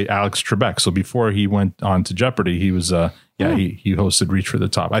hosted by Alex Trebek. So before he went on to Jeopardy, he was he hosted Reach for the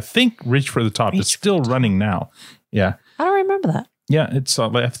Top. I think Reach for the Top is still running now. Yeah, I don't remember that. Yeah, it's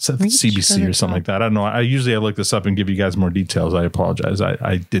CBC or something like that. I don't know. I look this up and give you guys more details. I apologize.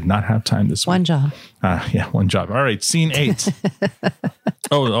 I did not have time this week. One job. One job. All right, scene 8.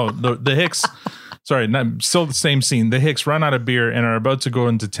 The Hicks. Sorry, still the same scene. The Hicks run out of beer and are about to go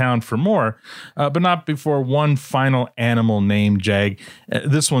into town for more, but not before one final animal named Jag.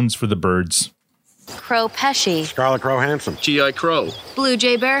 This one's for the birds. Crow Pesci. Scarlet Crow Hansen. G.I. Crow. Blue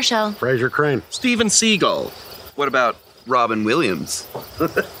Jay Baruchel. Fraser Crane. Steven Seagal. What about Robin Williams?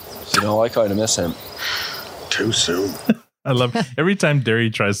 I kind of miss him. Too soon. I love every time Derry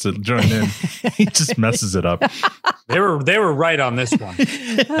tries to join in, he just messes it up. They were right on this one.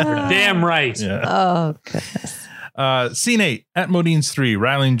 They're damn right. Yeah. Oh, goodness. Scene 8. At Modine's 3,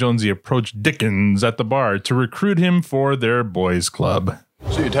 Riley and Jonesy approach Dickens at the bar to recruit him for their boys' club.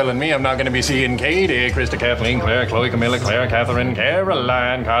 So you're telling me I'm not going to be seeing Katie, Krista, Kathleen, Claire, Chloe, Camilla, Claire, Catherine,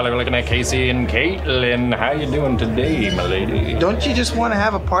 Caroline, Carly, we're looking at Casey and Caitlin. How you doing today, my lady? Don't you just want to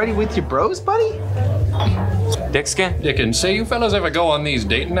have a party with your bros, buddy? Dickens. Say, you fellas ever go on these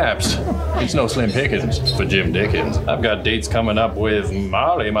dating apps? It's no slim pickings for Jim Dickens. I've got dates coming up with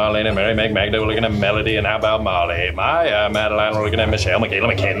Marley, Marlena, Mary, Meg, Magda. We're looking at Melody, and how about Marley? Maya, Madeline. We're looking at Michelle, Michaela,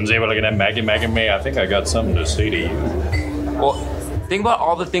 Mackenzie. We're looking at Maggie, me. I think I got something to say to you. Well, think about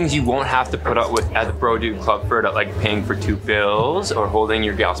all the things you won't have to put up with at the Bro Dude Club, Ferda, like paying for 2 bills or holding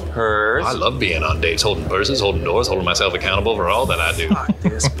your gal's purse. I love being on dates, holding purses, holding doors, holding myself accountable for all that I do.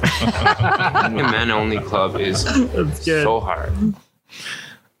 Being a men-only club is so hard.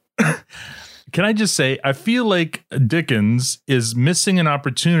 Can I just say, I feel like Dickens is missing an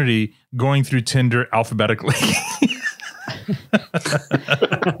opportunity going through Tinder alphabetically.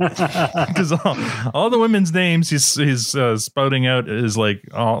 Because all the women's names he's spouting out is like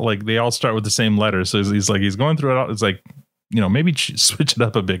they all start with the same letter. So he's going through it all. It's like, maybe switch it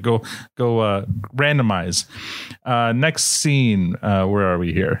up a bit. Go randomize. Next scene. Where are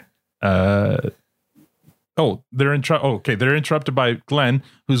we here? They're interrupted by Glenn,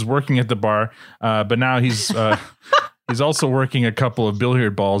 who's working at the bar, but now he's also working a couple of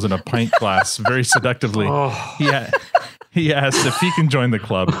billiard balls in a pint glass very seductively. He asks if he can join the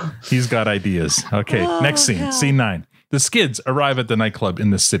club. He's got ideas. Okay, next scene. Scene 9. The Skids arrive at the nightclub in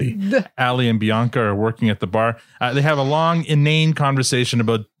the city. Ali and Bianca are working at the bar. They have a long, inane conversation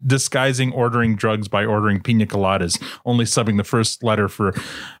about disguising ordering drugs by ordering pina coladas, only subbing the first letter for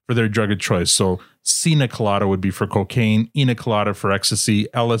their drug of choice. So Cina colada would be for cocaine, Ina colada for ecstasy,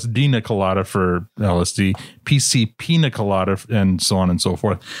 LSD colada for LSD, PC pina colada, and so on and so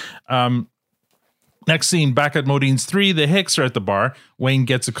forth. Next scene, back at Modine's 3, the Hicks are at the bar. Wayne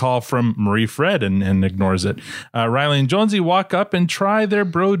gets a call from Marie Fred and ignores it. Riley and Jonesy walk up and try their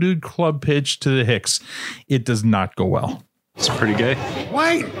Bro Dude Club pitch to the Hicks. It does not go well. It's pretty gay.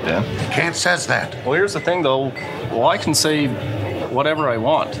 Wait. Yeah. Can't says that. Well, here's the thing, though. Well, I can say whatever I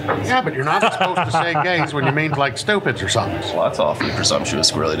want. Yeah, but you're not supposed to say gays when you mean like stupids or something. Well, that's awfully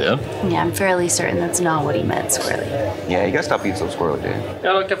presumptuous, Squirrely Dan. Yeah, I'm fairly certain that's not what he meant, Squirrely. Yeah, you gotta stop being so squirrely, Dan.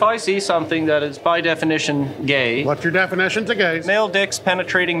 Yeah, look, if I see something that is by definition gay... What's your definition to gays? Male dicks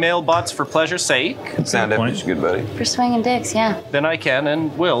penetrating male butts for pleasure's sake. Sound definition, good buddy. For swinging dicks, yeah. Then I can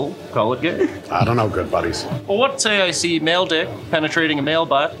and will call it gay. I don't know, good buddies. Well, what say I see male dick penetrating a male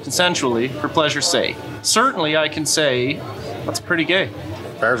butt consensually for pleasure's sake? Certainly I can say that's pretty gay.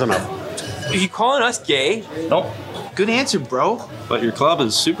 Fair's enough. Are you calling us gay? Nope. Good answer, bro. But your club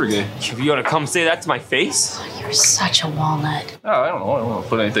is super gay. You want to come say that to my face? You're such a walnut. Oh, I don't know. I don't want to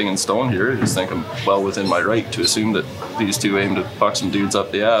put anything in stone here. I just think I'm well within my right to assume that these two aim to fuck some dudes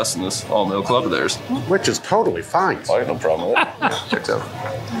up the ass in this all-male club of theirs. Which is totally fine. I have no problem with it. Checks out.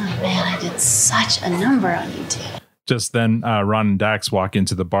 Oh, man, I did such a number on you two. Just then, Ron and Dax walk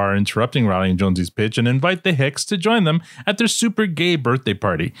into the bar, interrupting Riley and Jonesy's pitch, and invite the Hicks to join them at their super gay birthday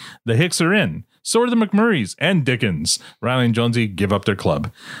party. The Hicks are in. So are the McMurrays and Dickens. Riley and Jonesy give up their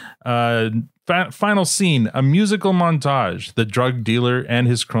club. Final scene, a musical montage. The drug dealer and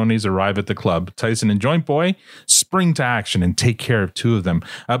his cronies arrive at the club. Tyson and Joint Boy spring to action and take care of 2 of them.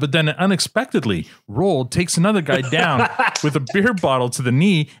 But then unexpectedly, Roll takes another guy down with a beer bottle to the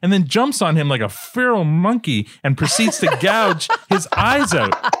knee and then jumps on him like a feral monkey and proceeds to gouge his eyes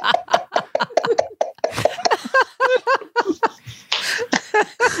out.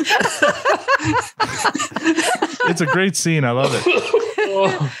 It's a great scene. I love it. Oh,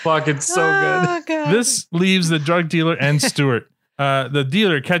 fuck, it's so good. God. This leaves the drug dealer and Stewart. The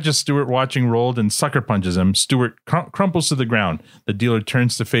dealer catches Stewart watching Rolled and sucker punches him. Stewart crumples to the ground. The dealer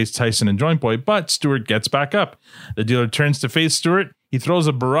turns to face Tyson and Joint Boy, but Stewart gets back up. The dealer turns to face Stewart. He throws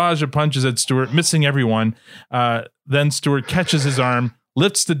a barrage of punches at Stewart, missing everyone. Then Stewart catches his arm,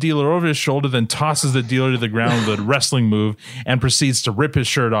 lifts the dealer over his shoulder, then tosses the dealer to the ground with a wrestling move and proceeds to rip his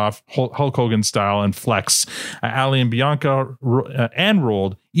shirt off, Hulk Hogan style, and flex. Ali and Bianca and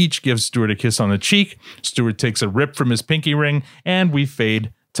Rolled each give Stewart a kiss on the cheek. Stewart takes a rip from his pinky ring, and we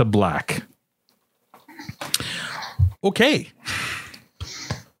fade to black. Okay.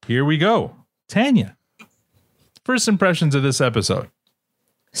 Here we go. Tanya, first impressions of this episode.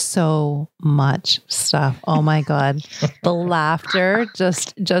 So much stuff. Oh my God. The laughter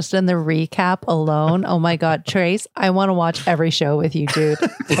just in the recap alone. Oh my God. Trace, I want to watch every show with you, dude.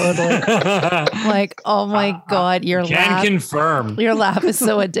 Totally. Like, oh my God. Your laugh. Can confirm. Your laugh is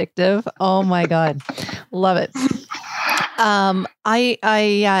so addictive. Oh my God. Love it.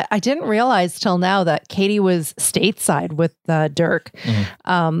 I didn't realize till now that Katie was stateside with Dirk.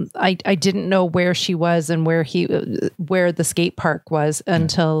 I didn't know where she was and where the skate park was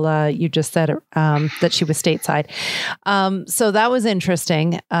until you just said that she was stateside. So that was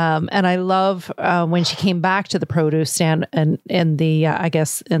interesting. And I love when she came back to the produce stand and in the I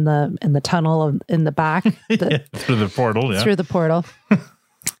guess in the tunnel in the back through the portal. Through the portal.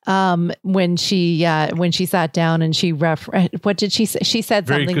 When she sat down and she what did she say? She said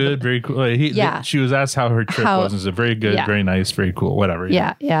very something. Good, very cool. She was asked how her trip was. It's a very good, very nice, very cool, whatever.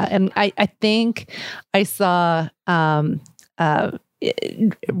 Yeah. And I think I saw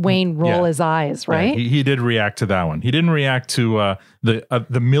Wayne roll his eyes, right? Yeah, he did react to that one. He didn't react to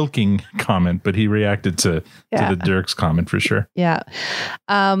the milking comment, but he reacted to the Dirk's comment for sure. Yeah.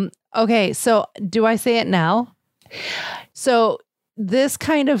 Okay. So do I say it now? So this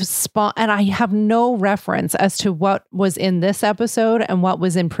kind of and I have no reference as to what was in this episode and what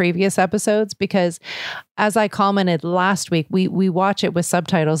was in previous episodes, because as I commented last week, we watch it with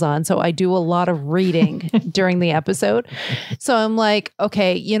subtitles on. So I do a lot of reading during the episode. So I'm like,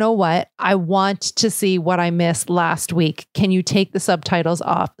 okay, you know what? I want to see what I missed last week. Can you take the subtitles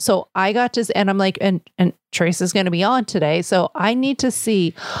off? So I got to, and I'm like, and Trace is going to be on today. So I need to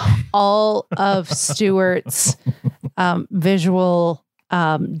see all of Stuart's visual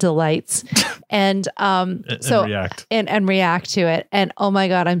delights and react and react to it. And oh my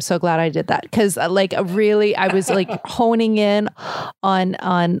God, I'm so glad I did that. Cause I was like honing in on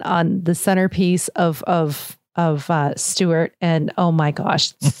the centerpiece of Stuart, and oh my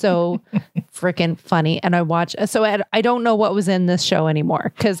gosh, so freaking funny. And I don't know what was in this show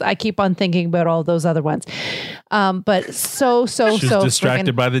anymore, because I keep on thinking about all those other ones. But so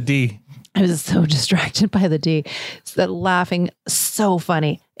distracted by the D. I was so distracted by the D. It's laughing, so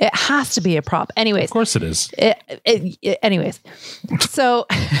funny. It has to be a prop. Anyways. Of course it is. Anyways. So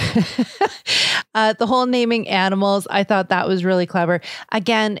the whole naming animals, I thought that was really clever.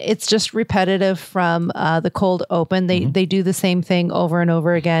 Again, it's just repetitive from the cold open. They do the same thing over and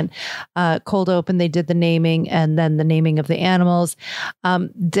over again. Cold open, they did the naming and then the naming of the animals.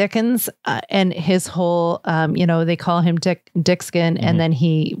 Dickens and his whole, they call him Dickskin, and then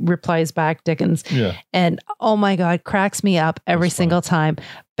he replies back Dickens. Yeah. And oh my God, cracks me up every single time.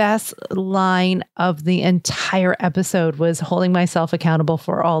 Best line of the entire episode was holding myself accountable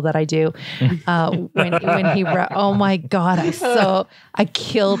for all that I do. When he oh my God, it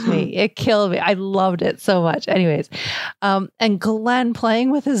killed me. It killed me. I loved it so much. Anyways, and Glenn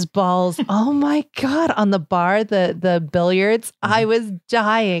playing with his balls. Oh my God, on the bar, the billiards. I was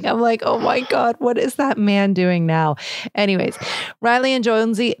dying. I'm like, oh my God, what is that man doing now? Anyways, Riley and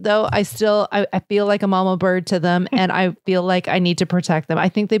Jonesy, though, I feel like a mama bird to them, and I feel like I need to protect them. I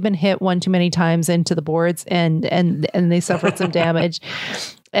think they've been hit one too many times into the boards, and they suffered some damage.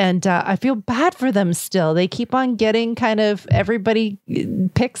 And I feel bad for them still. They keep on getting everybody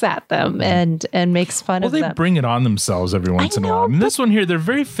picks at them and makes fun of them. Well, they bring it on themselves every once in a while. And this one here, they're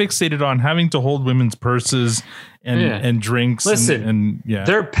very fixated on having to hold women's purses and drinks. Listen,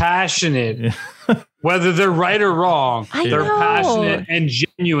 they're passionate. Whether they're right or wrong, they're passionate and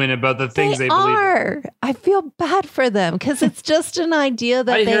genuine about the things they believe in. I feel bad for them because it's just an idea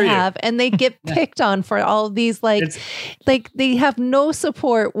that they have, and they get picked on for all of these they have no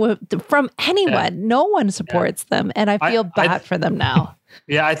support from anyone. Yeah. No one supports them, and I feel bad for them now.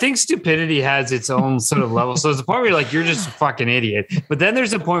 Yeah, I think stupidity has its own sort of level. So there's a point where you're like, you're just a fucking idiot. But then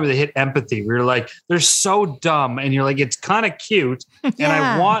there's a point where they hit empathy, where you're like, they're so dumb, and you're like, it's kind of cute, and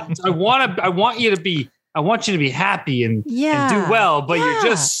I want you to be happy and do well, but you're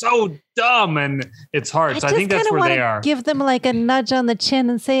just so dumb, and it's hard. So I think that's where they are. Give them like a nudge on the chin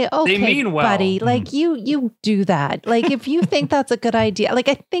and say, "Okay, they mean well, buddy. Like you do that. Like if you think that's a good idea. Like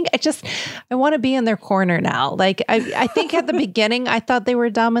I want to be in their corner now. Like I think at the beginning I thought they were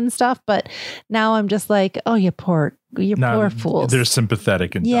dumb and stuff, but now I'm just like, oh, you poor fools. They're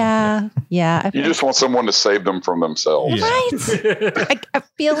sympathetic and dumb. Yeah. You just want someone to save them from themselves, right? I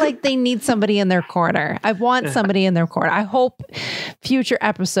feel like they need somebody in their corner. I want somebody in their corner. I hope future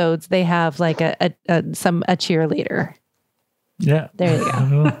episodes they have like a cheerleader. Yeah. There you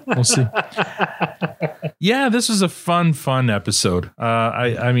go. We'll see. Yeah, this was a fun episode.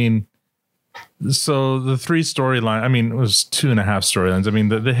 I mean, so the 3 storyline, I mean, it was 2.5 storylines. I mean,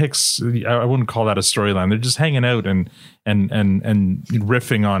 the Hicks, I wouldn't call that a storyline. They're just hanging out and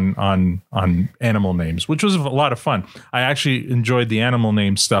riffing on animal names, which was a lot of fun. I actually enjoyed the animal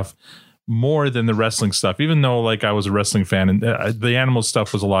name stuff more than the wrestling stuff, even though like I was a wrestling fan, and the animal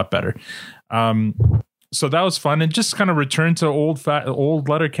stuff was a lot better. So that was fun, and just kind of return to old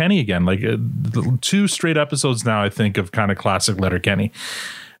Letterkenny again. Like 2 straight episodes now, I think, of kind of classic Letterkenny.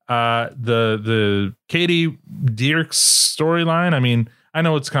 The Katie Dierks storyline. I mean, I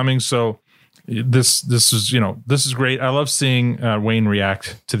know it's coming, so this is, this is great. I love seeing Wayne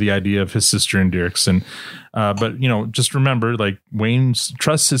react to the idea of his sister and Dierks, and but just remember, like, Wayne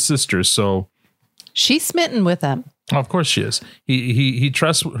trusts his sister, so she's smitten with him. Of course she is. He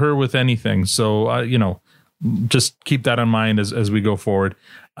trusts her with anything. So, just keep that in mind as we go forward.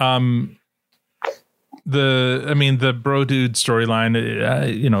 The bro dude storyline,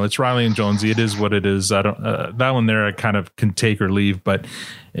 it's Riley and Jonesy. It is what it is. I don't, that one there I kind of can take or leave, but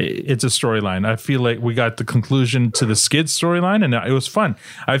it's a storyline. I feel like we got the conclusion to the Skid storyline, and it was fun.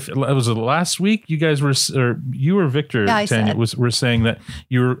 It was last week. You guys were, or you or Victor, yeah, Tanya, were saying that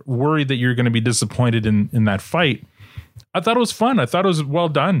you were worried that you're going to be disappointed in that fight. I thought it was fun. I thought it was well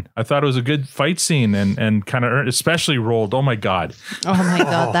done. I thought it was a good fight scene and kind of, especially Rolled. Oh my God. Oh my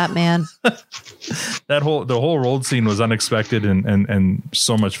God, that man. The whole Rolled scene was unexpected and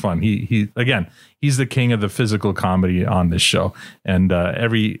so much fun. He's the king of the physical comedy on this show. And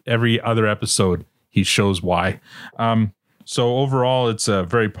every other episode, he shows why. So overall, it's a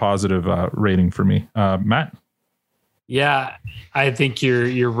very positive rating for me. Matt? Yeah, I think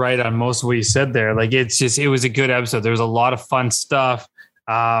you're right on most of what you said there. Like, it was a good episode. There was a lot of fun stuff.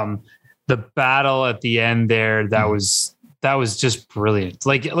 The battle at the end there, that was just brilliant.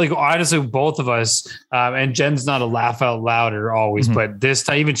 Like honestly, both of us, and Jen's not a laugh out louder always, but this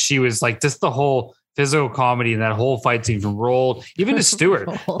time even she was like, just the whole physical comedy and that whole fight scene from Rolled, even to Stewart,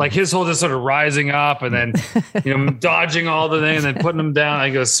 like his whole just sort of rising up and then, dodging all the thing and then putting him down,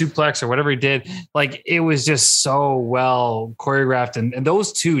 like a suplex or whatever he did. Like, it was just so well choreographed. And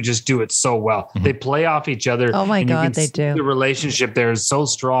those two just do it so well. They play off each other. Oh my God, they do. The relationship there is so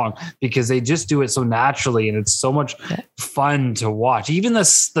strong because they just do it so naturally. And it's so much fun to watch. Even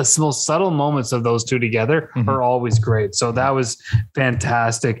the most subtle moments of those two together are always great. So that was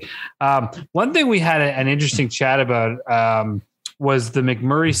fantastic. One thing we had an interesting chat about was the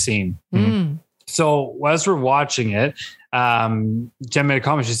McMurray scene. So as we're watching it, Jen made a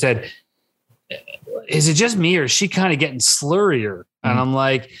comment. She said, is it just me or is she kind of getting slurrier? And I'm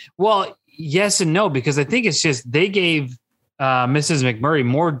like, well, yes and no, because I think it's just they gave Mrs. McMurray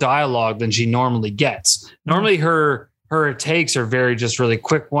more dialogue than she normally gets. Normally her takes are very just really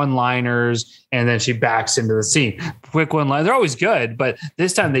quick one-liners, and then she backs into the scene. Quick one-liner, they're always good, but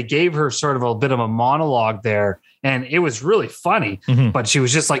this time they gave her sort of a bit of a monologue there, and it was really funny. But she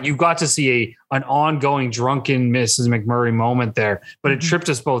was just like, you got to see an ongoing drunken Mrs. McMurray moment there, but it tripped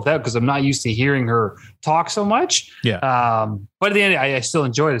us both out because I'm not used to hearing her talk so much. Yeah. But at the end, I still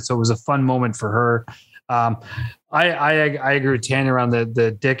enjoyed it, so it was a fun moment for her. I agree with Tanya around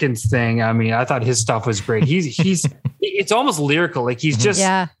the Dickens thing. I mean, I thought his stuff was great. He's it's almost lyrical. Like, he's just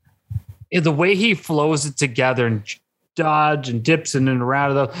the way he flows it together and dodge and dips in and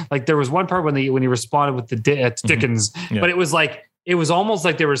around. Like, there was one part when he responded with the Dickens, but it was like, it was almost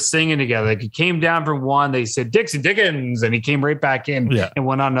like they were singing together. Like, he came down from one, they said Dixie Dickens, and he came right back in and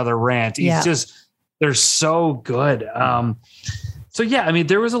went on another rant. They're so good. So yeah, I mean,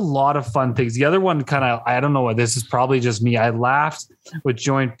 there was a lot of fun things. The other one kind of, I don't know what, this is probably just me. I laughed with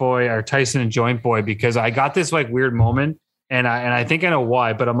Joint Boy or Tyson and Joint Boy because I got this like weird moment, and I think I know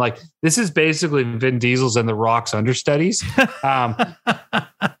why, but I'm like, this is basically Vin Diesel's and The Rock's understudies. And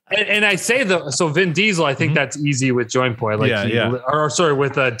I say so Vin Diesel, I think that's easy with Joint Boy. Like,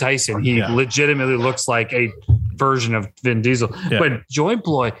 with Tyson, he legitimately looks like a version of Vin Diesel, but Joint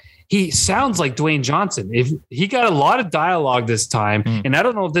Boy, he sounds like Dwayne Johnson. If he got a lot of dialogue this time, and I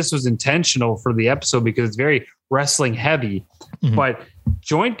don't know if this was intentional for the episode because it's very wrestling heavy, but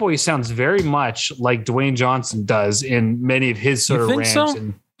Joint Boy sounds very much like Dwayne Johnson does in many of his sort of rants. So?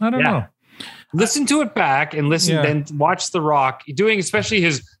 And I don't know. Listen to it back and then watch The Rock doing, especially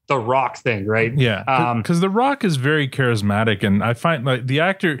The Rock thing, right? Yeah, because The Rock is very charismatic, and I find like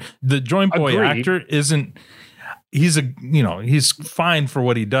the Joint Boy actor isn't. He's fine for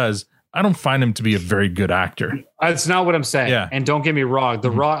what he does. I don't find him to be a very good actor. That's not what I'm saying. Yeah. And don't get me wrong. The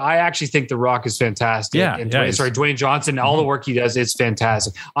Rock, I actually think The Rock is fantastic. Dwayne Johnson, all the work he does is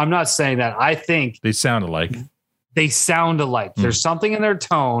fantastic. I'm not saying that. I think they sound alike. There's something in their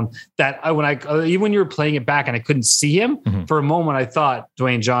tone that even when you were playing it back and I couldn't see him for a moment, I thought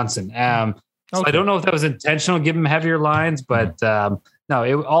Dwayne Johnson. So I don't know if that was intentional, give him heavier lines, but no,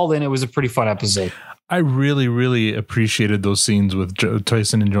 it was a pretty fun episode. I really, really appreciated those scenes with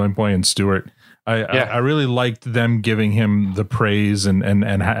Tyson and Joint Boy and Stewart. I really liked them giving him the praise and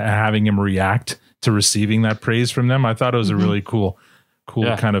having him react to receiving that praise from them. I thought it was a really cool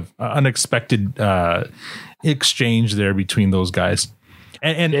kind of unexpected exchange there between those guys.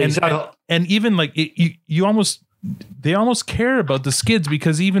 And even like you almost, they almost care about the skids,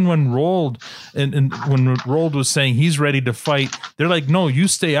 because even when Rold and when Rold was saying he's ready to fight, they're like, no, you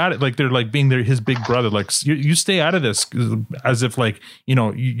stay out of it. Like they're like being his big brother, like you stay out of this, as if like,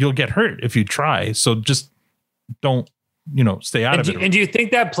 you'll get hurt if you try. So just don't, stay out of it. And do you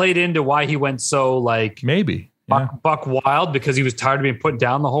think that played into why he went so like maybe buck wild, because he was tired of being put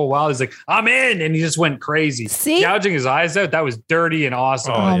down the whole while? He's like, I'm in, and he just went crazy. See, gouging his eyes out. That was dirty and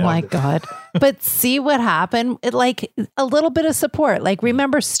awesome. Oh my God. But see what happened? Like a little bit of support. Like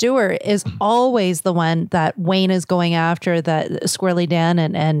remember, Stuart is always the one that Wayne is going after, that Squirrely Dan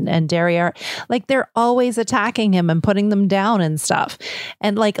and Derriere. Like they're always attacking him and putting them down and stuff.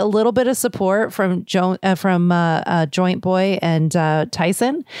 And like a little bit of support from Joint Boy and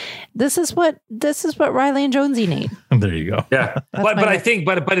Tyson. This is what Riley and Jonesy need. There you go. Yeah. But I think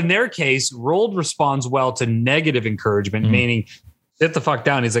in their case, Rold responds well to negative encouragement, meaning sit the fuck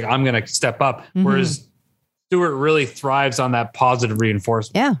down. He's like, I'm going to step up. Whereas Stuart really thrives on that positive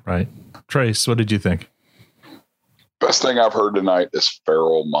reinforcement. Yeah. Right. Trace, what did you think? Best thing I've heard tonight is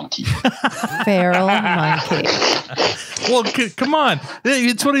Feral Monkey. Feral Monkey. Well, come on.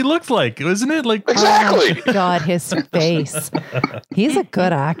 It's what he looked like, isn't it? Like exactly. Oh God, his face. He's a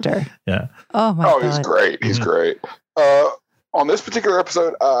good actor. Yeah. Oh my God. He's great. He's great. On this particular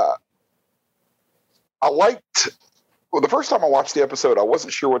episode, I liked. Well, the first time I watched the episode, I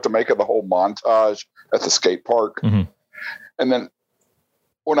wasn't sure what to make of the whole montage at the skate park. And then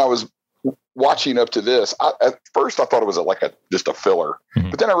when I was watching up to this, at first I thought it was just a filler.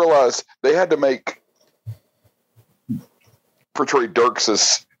 But then I realized they had to portray Dirks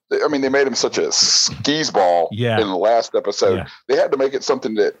as, I mean, they made him such a skis ball in the last episode. Yeah. They had to make it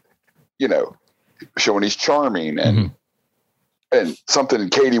something that, showing he's charming and something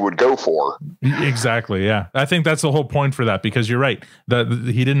Katie would go for. Exactly. Yeah. I think that's the whole point for that, because you're right.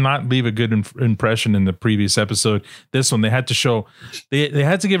 He did not leave a good impression in the previous episode. This one, they had to show, they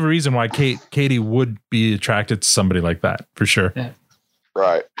had to give a reason why Katie would be attracted to somebody like that, for sure. Yeah.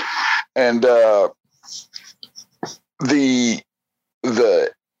 Right. And the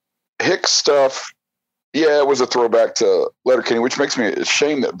Hicks stuff, it was a throwback to Letterkenny, which makes me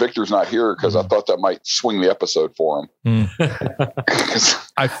ashamed that Victor's not here, because I thought that might swing the episode for him.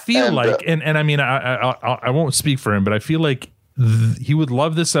 I feel and I mean, I won't speak for him, but I feel like he would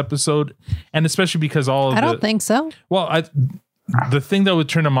love this episode, and especially because I don't think so. Well, the thing that would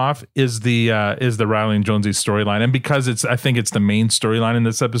turn him off is the Riley and Jonesy storyline, and because I think it's the main storyline in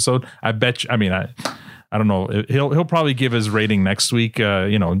this episode. I bet you, I don't know. He'll probably give his rating next week,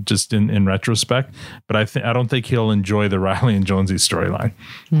 just in retrospect. But I don't think he'll enjoy the Riley and Jonesy storyline.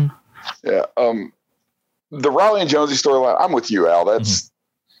 Yeah. The Riley and Jonesy storyline, I'm with you, Al. That's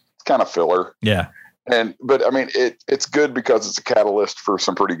kind of filler. Yeah. But I mean, it's good because it's a catalyst for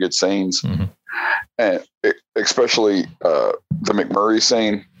some pretty good scenes, and especially the McMurray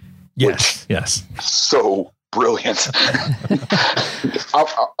scene. Yes. So brilliant.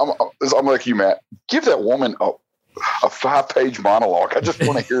 I'm like you, Matt. Give that woman a 5-page monologue. I just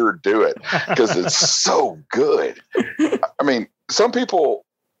want to hear her do it, because it's so good. I mean, some people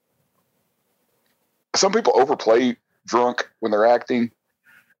overplay drunk when they're acting,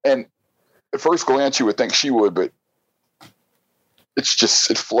 and at first glance you would think she would, but it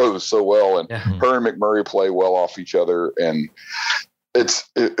flows so well, and her and McMurray play well off each other, and it's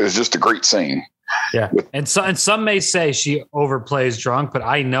just a great scene. Yeah. And some may say she overplays drunk, but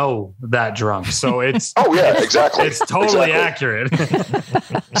I know that drunk. So it's oh yeah, exactly. It's totally accurate.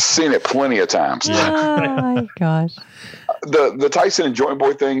 Seen it plenty of times. Oh my gosh. The Tyson and Joint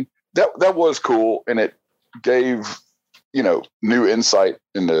Boy thing, that was cool, and it gave, new insight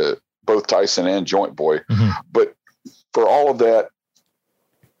into both Tyson and Joint Boy. But for all of that,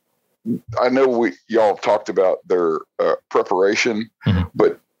 I know y'all talked about their preparation,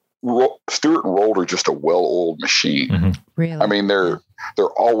 but Stuart and Rold are just a well-oiled machine. Really? I mean, they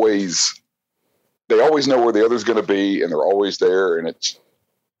always know where the other's going to be, and they're always there. And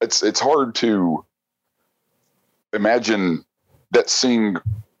it's hard to imagine that scene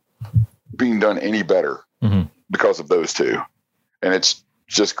being done any better because of those two. And it's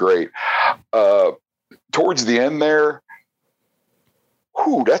just great. Towards the end there,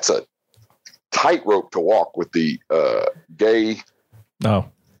 that's a tightrope to walk with the gay thing.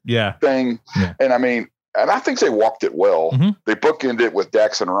 Yeah. And I mean, and I think they walked it well. They bookended it with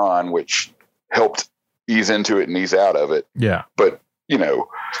Dax and Ron, which helped ease into it and ease out of it. Yeah. But,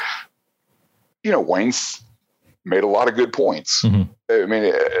 Wayne's made a lot of good points. I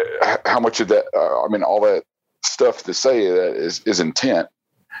mean, how much of that, all that stuff to say that is intent.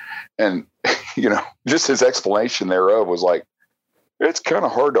 And, just his explanation thereof was like, it's kind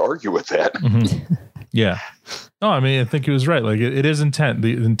of hard to argue with that. Mm-hmm. Yeah. No, I mean, I think he was right. Like it is intent.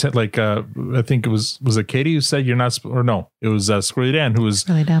 The intent, like I think it was it Katie who said you're not, or no, it was Squirrely Dan who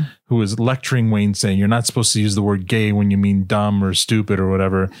was lecturing Wayne, saying you're not supposed to use the word gay when you mean dumb or stupid or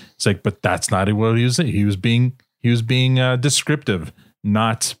whatever. It's like, but that's not what he was saying. He was being descriptive,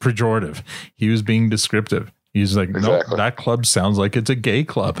 not pejorative. He was being descriptive. He's like, exactly. No, that club sounds like it's a gay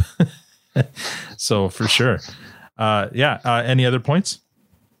club. So for sure. Any other points?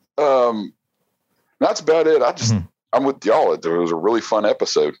 That's about it. I'm with y'all. It was a really fun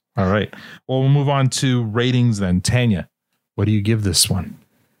episode. All right. Well, we'll move on to ratings then. Tanya, what do you give this one?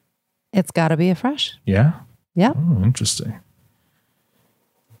 It's got to be a fresh. Yeah? Yeah. Oh, interesting.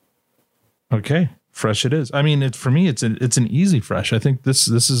 Okay. Fresh it is. I mean, for me, it's an easy fresh. I think this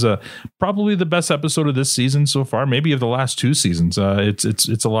is probably the best episode of this season so far, maybe of the last 2 seasons.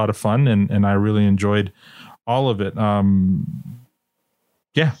 It's a lot of fun, and I really enjoyed all of it.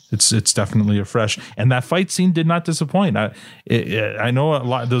 Yeah, it's definitely a fresh, and that fight scene did not disappoint. I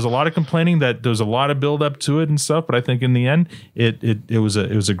know there's a lot of complaining that there's a lot of build up to it and stuff, but I think in the end it was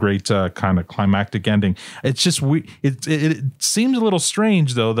a great kind of climactic ending. It's just it seems a little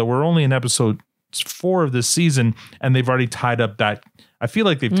strange though that we're only in episode 4 of this season and they've already tied up that. I feel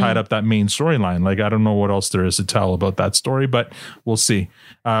like they've tied up that main storyline. Like I don't know what else there is to tell about that story, but we'll see.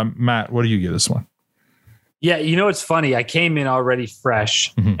 Matt, what do you give this one? Yeah, it's funny. I came in already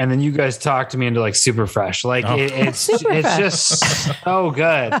fresh, and then you guys talked me into like super fresh. Like it's just so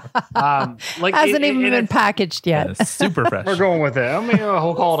good. Like hasn't even been packaged yet. Yeah, super fresh. We're going with it. I mean,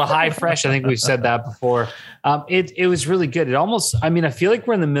 we'll call it a high fresh. I think we've said that before. It was really good. It almost. I mean, I feel like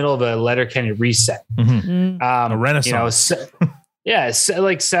we're in the middle of a Letterkenny reset. A renaissance. Yeah,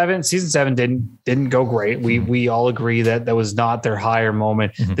 like season 7 didn't go great. We all agree that was not their higher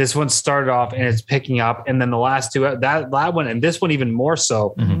moment. This one started off and it's picking up, and then the last 2 that one and this one even more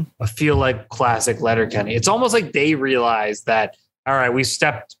so. I feel like classic Letterkenny. It's almost like they realized that all right, we've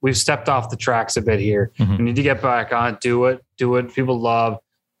stepped off the tracks a bit here. We need to get back on, do what people love.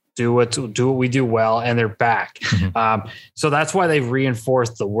 Do what we do well, and they're back. So that's why they've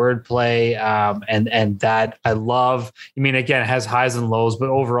reinforced the wordplay, and that I love. I mean, again, it has highs and lows, but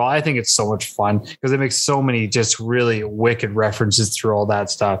overall, I think it's so much fun because it makes so many just really wicked references through all that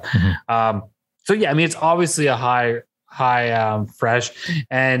stuff. So yeah, I mean, it's obviously a high fresh,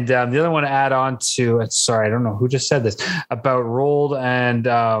 and the other one to add on to it. Sorry, I don't know who just said this about Rolled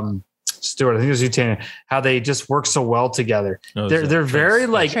and. Stuart, I think it was you, Tanya, how they just work so well together. They're very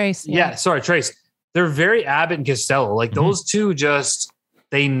like, Trace, Trace. They're very Abbott and Costello. Like those two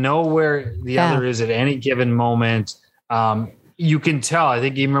they know where the other is at any given moment. You can tell. I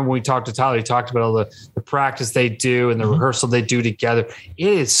think even when we talked to Tyler, he talked about all the practice they do and the rehearsal they do together. It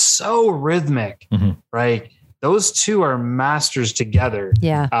is so rhythmic, right? Those two are masters together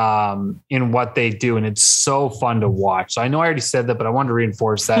in what they do. And it's so fun to watch. So I know I already said that, but I wanted to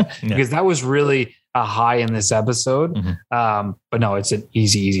reinforce that because that was really a high in this episode. But no, it's an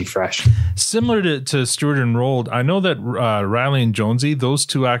easy fresh. Similar to Stewart and Rolled, I know that Riley and Jonesy, those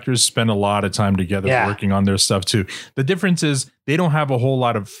 2 actors spend a lot of time together working on their stuff too. The difference is they don't have a whole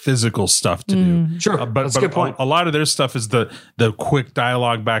lot of physical stuff to do. Sure, that's a good point. A lot of their stuff is the quick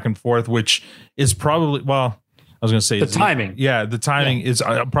dialogue back and forth, which is probably, I was going to say the timing. Yeah, the timing is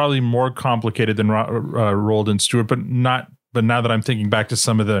probably more complicated than Rolled and Stewart, but not. But now that I'm thinking back to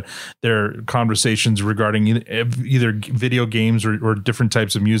some of their conversations regarding either video games or different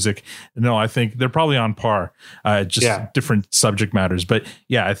types of music, no, I think they're probably on par. Different subject matters, but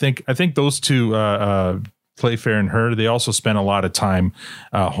yeah, I think those 2. Playfair and her, they also spent a lot of time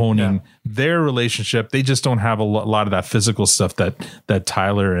honing their relationship. They just don't have a lot of that physical stuff that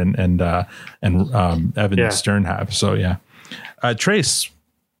Tyler and Evan Stern have. So yeah, Trace,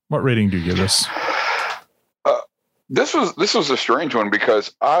 what rating do you give this? This was a strange one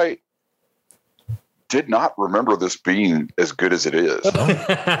because I did not remember this being as good as it is.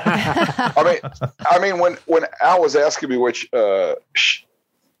 I mean, when Al was asking me which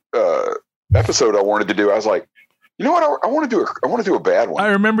episode I wanted to do, I was like, you know what? I want to do a bad one. I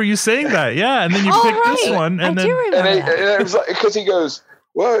remember you saying that, yeah, and then you picked this one, and it was like because he goes,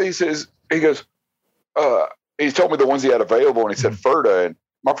 he told me the ones he had available, and he said Ferda, and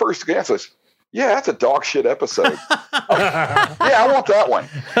my first guess was, yeah, that's a dog shit episode. Yeah, I want that one.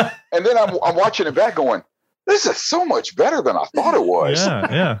 And then I'm watching it back, going, this is so much better than I thought it was.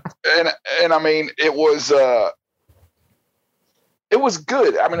 Yeah. And I mean, it was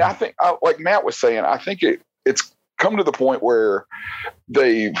good. I mean, I think, like Matt was saying, I think it's come to the point where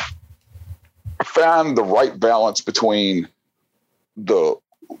they've found the right balance between the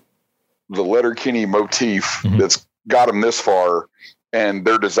Letterkenny motif that's got them this far and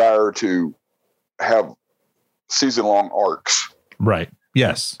their desire to have season-long arcs. Right.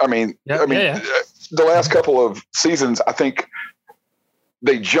 Yes. I mean, the last couple of seasons, I think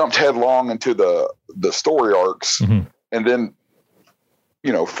they jumped headlong into the story arcs and then,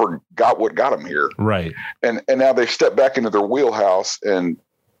 forgot what got them here. Right. And now they've stepped back into their wheelhouse and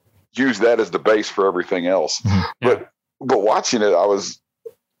use that as the base for everything else. But watching it, I was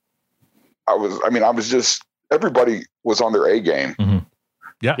just, everybody was on their A game.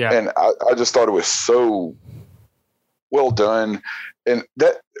 Yeah. And I just thought it was so well done. And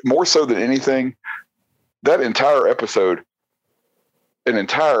that more so than anything, that entire episode, an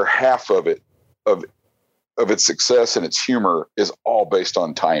entire half of it, of its success and its humor is all based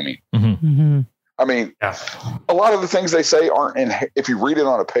on timing. I mean, a lot of the things they say aren't, if you read it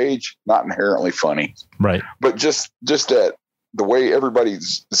on a page, not inherently funny. Right. But just that the way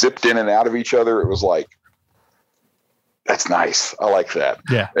everybody's zipped in and out of each other, it was like, that's nice. I like that.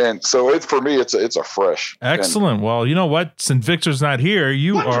 Yeah. And so for me, it's a fresh. Excellent. Well, you know what? Since Victor's not here,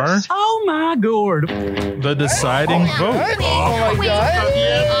 you are. Oh my God. The deciding vote. Oh my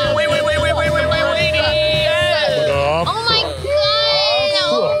God. Wait.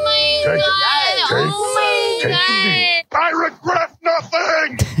 I regret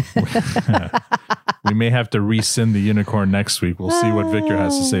nothing. We may have to rescind the unicorn next week. We'll see what Victor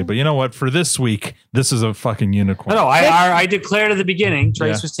has to say. But you know what? For this week, this is a fucking unicorn. No, I declared at the beginning,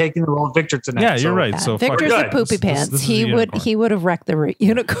 Trace was taking the role of Victor tonight. Yeah, you're right. So Victor's a poopy pants. This he would have wrecked the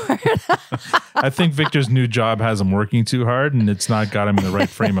unicorn. I think Victor's new job has him working too hard, and it's not got him in the right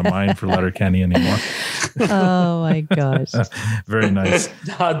frame of mind for Letterkenny anymore. Oh my gosh! Very nice.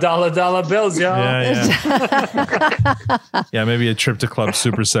 Dollar bills, y'all. Yeah, maybe a trip to Club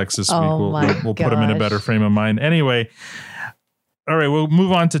Super Sex this week. We'll put him in a better frame of mind. Anyway, all right, we'll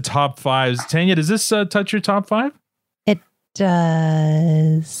move on to top fives. Tanya, does this touch your top five? It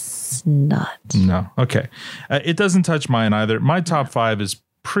does not. No. Okay. It doesn't touch mine either. My top five is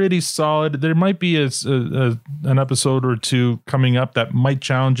pretty solid. There might be an episode or two coming up that might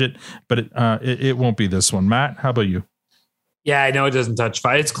challenge it, but it won't be this one. Matt, how about you? Yeah, I know it doesn't touch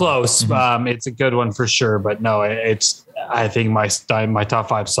five. It's close. It's a good one for sure, but no, I think my top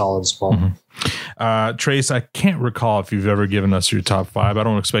five solid as well. Trace, I can't recall if you've ever given us your top five. I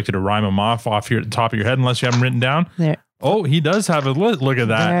don't expect you to rhyme them off your top of your head unless you have them written down. There. Oh, he does have a list. Look at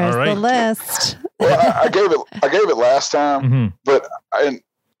that. There's all right. the list. Well, I gave it last time, but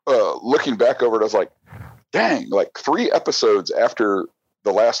looking back over it, I was like, dang, like 3 episodes after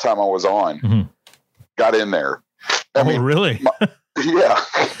the last time I was on, got in there. I mean, really?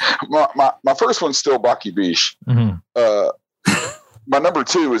 My first one's still Baki Bish. My number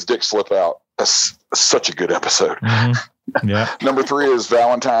 2 is Dick Slip Out. That's such a good episode. Yeah. Number 3 is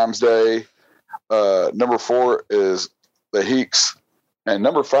Valentine's Day. Number 4 is The Heeks. And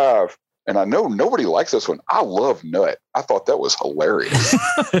number 5, and I know nobody likes this one, I love Nut. I thought that was hilarious.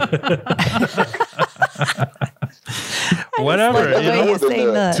 Whatever.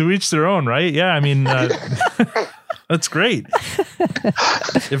 To each their own, right? Yeah, I mean, that's great.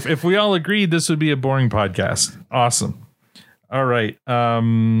 If we all agreed, this would be a boring podcast. Awesome. All right.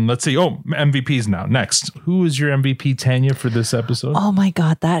 Let's see. Oh, MVPs now. Next. Who is your MVP, Tanya, for this episode? Oh my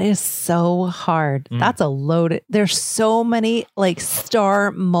God, that is so hard. That's a loaded. There's so many like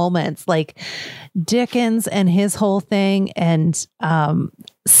star moments, like Dickens and his whole thing, and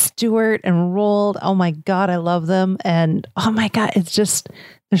Stewart and Roald. Oh my God, I love them. And oh my God, it's just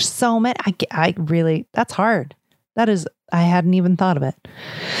there's so many. I really, that's hard. That is, I hadn't even thought of it.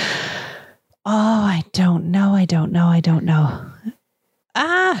 Oh, I don't know. I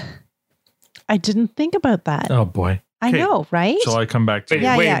didn't think about that. Oh boy. I know, right? Shall I come back to you?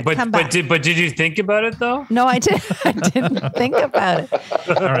 Yeah, but come back. But did you think about it though? No, I didn't think about it.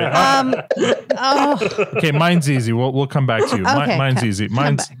 All right. Okay, mine's easy. We'll come back to you. Okay, mine's easy.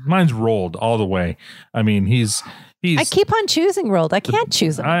 Mine's Rolled all the way. I mean, he's I keep on choosing Rolled. I can't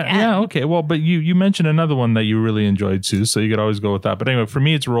choose them. Yeah, okay. Well, but you mentioned another one that you really enjoyed too, so you could always go with that. But anyway, for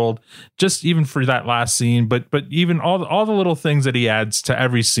me, it's Rolled. Just even for that last scene, but even all the little things that he adds to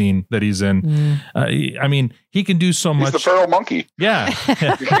every scene that he's in. I mean, he can do so much. He's the feral monkey. Yeah,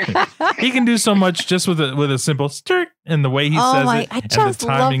 he can do so much just with a simple start and the way he says it, and the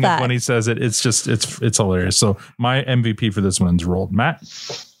timing of when he says it. It's just it's hilarious. So my MVP for this one's Rolled. Matt,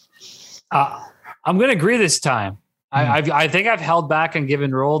 I'm going to agree this time. I think I've held back and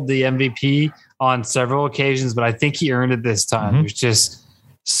given Rolled the MVP on several occasions, but I think he earned it this time. There's just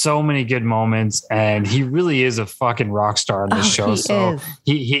so many good moments, and he really is a fucking rock star on this show. So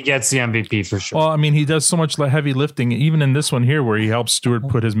he gets the MVP for sure. Well, I mean, he does so much heavy lifting, even in this one here, where he helps Stuart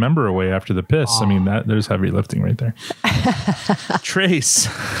put his member away after the piss. I mean, there's heavy lifting right there. Trace,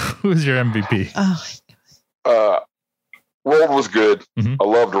 who's your MVP? Rold was good. I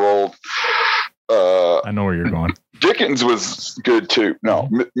loved Rold. I know where you're going. Dickens was good too. No,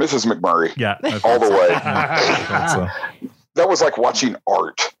 Mrs. McMurray. Yeah, all the way. That was like watching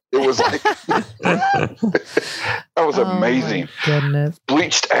art. It was like that was amazing. Goodness.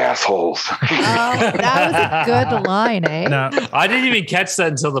 Bleached assholes. That was a good line, eh? Now, I didn't even catch that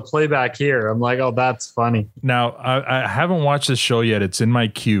until the playback here. I'm like, oh, that's funny. Now, I haven't watched this show yet. It's in my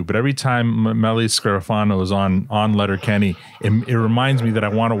queue, but every time Melly Scarafano is on Letterkenny, it reminds me that I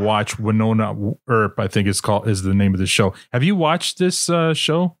want to watch Winona Earp, I think is the name of the show. Have you watched this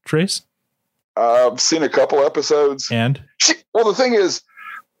show, Trace? I've seen a couple episodes. And? Well, the thing is,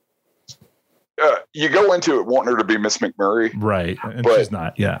 you go into it wanting her to be Miss McMurray. Right. And she's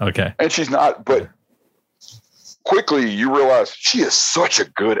not. Yeah. Okay. And she's not, but quickly you realize she is such a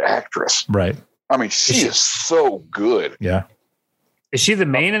good actress. Right. I mean, she is so good. Yeah. Is she the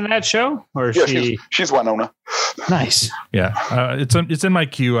main in that show? Or is she? She's Winona. Nice. Yeah. It's in my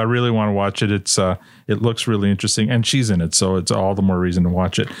queue. I really want to watch it. It looks really interesting, and she's in it. So it's all the more reason to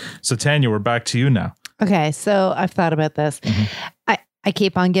watch it. So Tanya, we're back to you now. Okay. So I've thought about this. I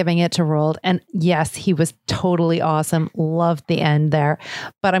keep on giving it to Rold. And yes, he was totally awesome. Loved the end there.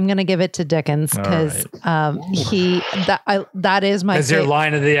 But I'm going to give it to Dickens because that is my That's your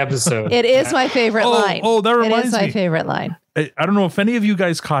line of the episode. It is my favorite line. Oh, that reminds me. It is my favorite line. I don't know if any of you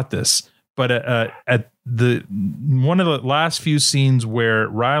guys caught this, but at one of the last few scenes where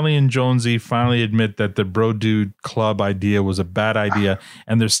Riley and Jonesy finally admit that the Bro Dude Club idea was a bad idea,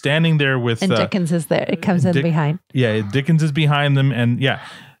 and they're standing there with and Dickens is there. It comes in behind. Yeah, Dickens is behind them, and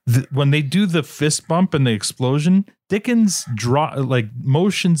when they do the fist bump and the explosion, Dickens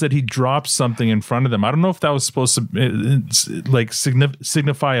motions that he drops something in front of them. I don't know if that was supposed to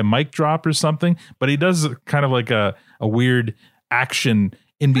signify a mic drop or something, but he does kind of like a weird action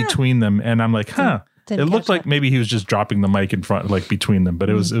in between them, and I'm like, it looked like maybe he was just dropping the mic in front, like between them, but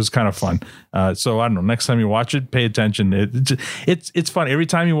it was kind of fun. So I don't know. Next time you watch it, pay attention. It's fun. Every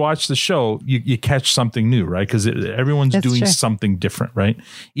time you watch the show, you catch something new, right? Because everyone's doing something different, right?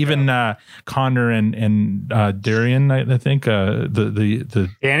 Even Connor and Darian, I think Danny,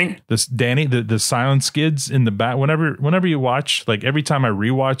 the silent skids in the back. Whenever you watch, like every time I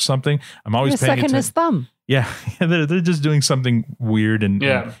rewatch something, I'm always paying attention. His thumb. Yeah, they're just doing something weird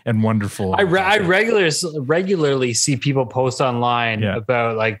and wonderful. I regularly see people post online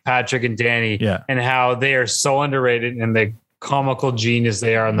about like Patrick and Danny and how they are so underrated and the comical genius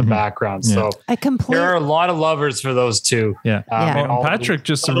they are in the background. So there are a lot of lovers for those two. Yeah, Patrick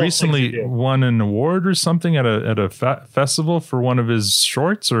just recently won an award or something at a festival for one of his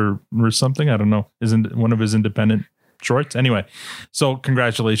shorts or something. I don't know. Isn't one of his independent shorts anyway? So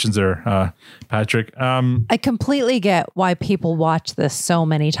congratulations there, Patrick. I completely get why people watch this so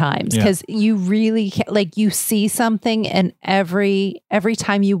many times, because you really you see something, and every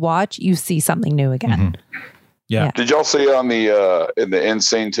time you watch, you see something new again. Yeah. Did y'all see on the in the end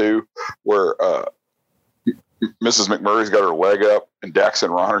scene too, where Mrs. McMurray's got her leg up and Dax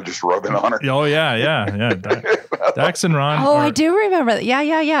and Ron are just rubbing on her? Oh yeah. Dax and Ron. Oh, I do remember that. Yeah.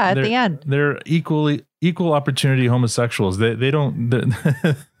 At the end, they're equal opportunity homosexuals. They don't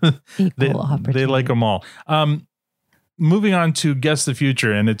they like them all. Moving on to Guess the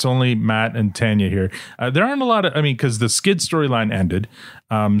Future, and it's only Matt and Tanya here. There aren't a lot of, because the Skid storyline ended.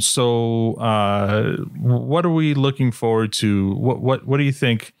 So what are we looking forward to? What do you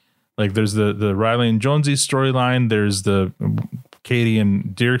think? Like, there's the Riley and Jonesy storyline. There's the Katie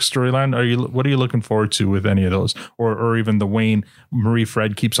and Derek storyline. What are you looking forward to with any of those, or even the Wayne Marie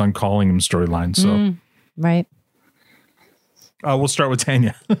Fred keeps on calling him storyline? So right. We'll start with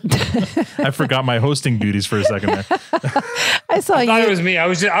Tanya. I forgot my hosting duties for a second there. I thought it was me. I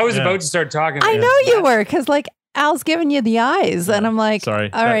was about to start talking. I know you were, because Al's giving you the eyes, and I'm like,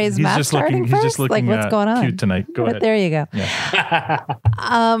 sorry. All right, is Matt starting first? He's just looking what's going on? Cute tonight. Go ahead. There you go. Yeah.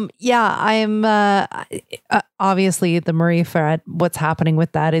 I'm obviously the Marie Fred. What's happening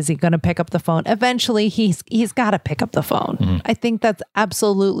with that? Is he going to pick up the phone? Eventually, he's got to pick up the phone. I think that's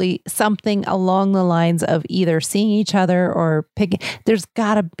absolutely something along the lines of either seeing each other or picking. There's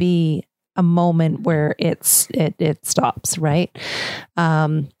got to be a moment where it stops, right?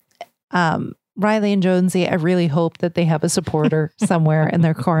 Riley and Jonesy, I really hope that they have a supporter somewhere in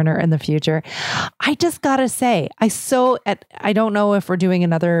their corner in the future. I just gotta say, I don't know if we're doing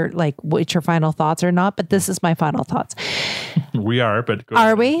another what's your final thoughts or not, but this is my final thoughts. We are, but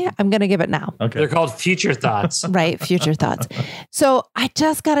are we? I'm going to give it now. Okay. They're called future thoughts. Right. Future thoughts. So I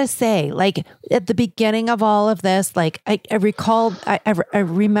just got to say, like at the beginning of all of this, like I recall, I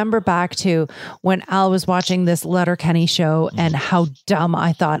remember back to when Al was watching this Letterkenny show and how dumb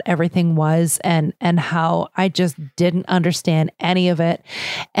I thought everything was and how I just didn't understand any of it.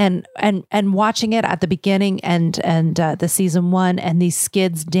 And watching it at the beginning and the season 1 and these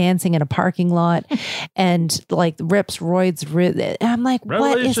skids dancing in a parking lot and like rips, roids, I'm like,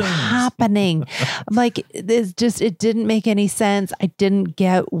 what is happening? I'm like, this just, it didn't make any sense. I didn't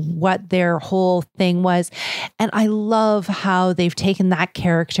get what their whole thing was. And I love how they've taken that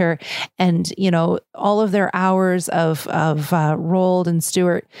character and, you know, all of their hours of Roald and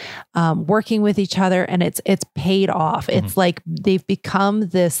Stewart working with each other, and it's paid off. It's like they've become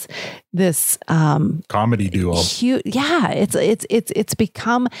this comedy duo. Cute, yeah. It's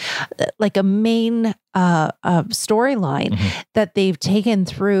become like a main storyline that they've taken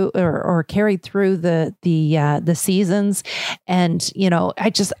through or carried through the seasons. And you know,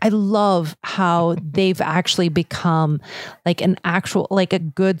 I love how they've actually become like an actual, like a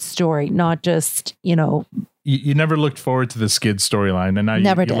good story, not just, you know, you never looked forward to the skid storyline, and now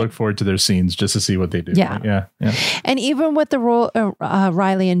you look forward to their scenes just to see what they do. Yeah. Right? Yeah. And even with the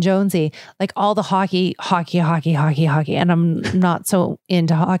Riley and Jonesy, like all the hockey, and I'm not so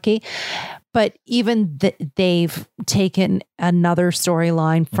into hockey, but even they've taken another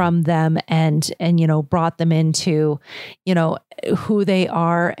storyline from them and you know, brought them into, you know, who they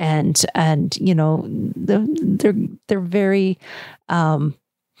are and you know, they're very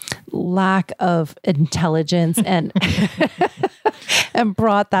lack of intelligence and and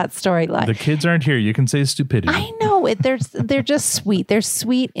brought that storyline. The kids aren't here. You can say stupidity. I know it. They're just sweet. They're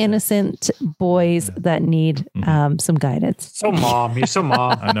sweet, innocent boys that need some guidance. So mom, you're so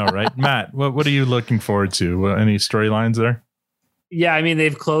mom. I know, right? Matt, what are you looking forward to? Any storylines there? Yeah, I mean,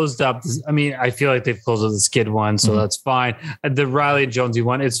 they've closed up. I mean, I feel like they've closed up the skid one, so that's fine. The Riley and Jonesy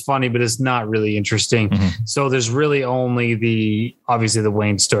one, it's funny, but it's not really interesting. So there's really only obviously the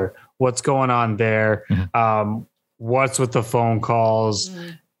Wayne story. What's going on there? What's with the phone calls?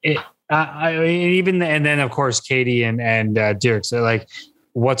 And then of course Katie and Derek. So like,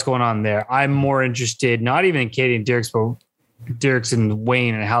 what's going on there? I'm more interested, not even in Katie and Derek's, but Derek's and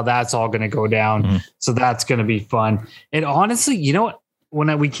Wayne and how that's all going to go down. So that's going to be fun. And honestly, you know what?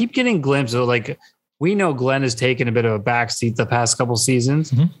 When we keep getting glimpses of, like, we know Glenn has taken a bit of a backseat the past couple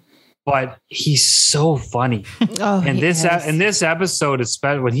seasons, but he's so funny. And this episode,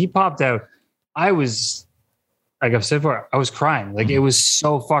 especially when he popped out, I was, like I've said before, I was crying. Like, it was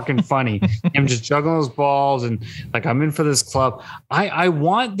so fucking funny. Him just juggling those balls and like, I'm in for this club. I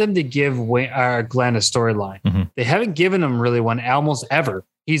want them to give Glenn a storyline. They haven't given him really one almost ever.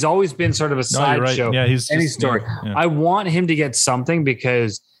 He's always been sort of a sideshow. Yeah, he's any story. Yeah. I want him to get something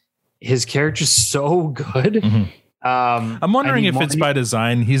because his character's so good. I'm wondering if it's by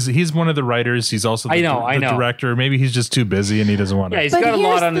design. He's one of the writers. He's also the director. Maybe he's just too busy and he doesn't want to. Yeah, he's got a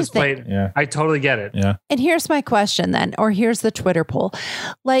lot on his plate. Yeah, I totally get it. Yeah. And here's my question then, or here's the Twitter poll.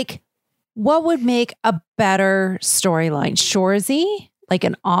 Like, what would make a better storyline? Shoresy? Like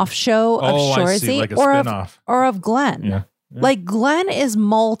an off show of Shoresy? Like a spin-off. Or of Glenn? Yeah. Like Glenn is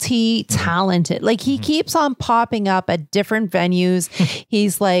multi-talented. Like he keeps on popping up at different venues.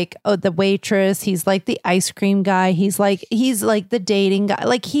 He's like the waitress. He's like the ice cream guy. He's like the dating guy.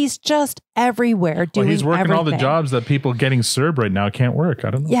 Like he's just everywhere doing he's working everything. All the jobs that people getting served right now can't work.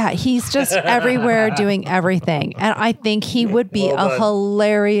 I don't know. Yeah, he's just everywhere doing everything. And I think he would be a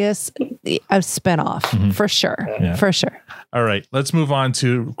hilarious spinoff for sure. Yeah. For sure. All right, let's move on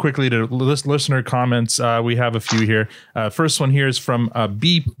quickly to listener comments. We have a few here. First one here is from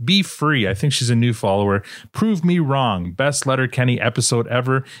Be Free. I think she's a new follower. Prove me wrong. Best Letterkenny episode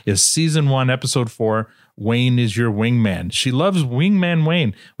ever is season 1, episode 4. Wayne is your wingman. She loves Wingman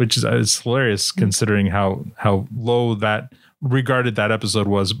Wayne, which is hilarious considering how low that regarded that episode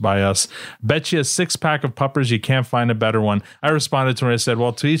was by us. Bet you a 6-pack of puppers you can't find a better one. I responded to her. I said,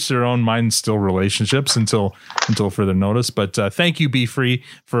 well, to each their own, mine's still relationships until further notice. But thank you, Be Free,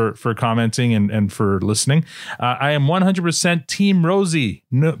 for commenting and for listening. I am 100% Team Rosie.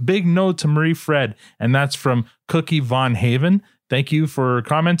 Big no to Marie Fred. And that's from Cookie Von Haven. Thank you for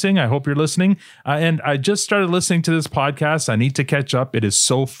commenting. I hope you're listening. And I just started listening to this podcast. I need to catch up. It is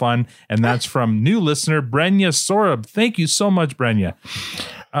so fun. And that's from new listener, Brenya Sorab. Thank you so much, Brenya.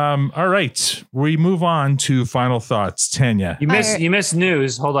 All right. We move on to final thoughts. Tanya. You missed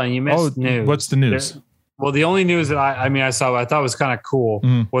news. Hold on. You missed news. What's the news? Well, the only news that I saw, I thought was kind of cool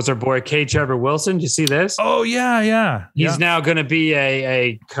was our boy K. Trevor Wilson. Did you see this? Oh yeah. He's now going to be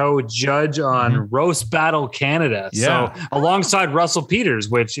a co-judge on Roast Battle Canada. Yeah. So alongside Russell Peters,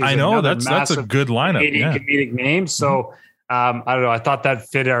 which is I know that's a good lineup. Comedic name. So I don't know. I thought that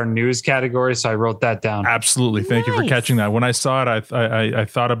fit our news category, so I wrote that down. Absolutely. Thank you for catching that. When I saw it, I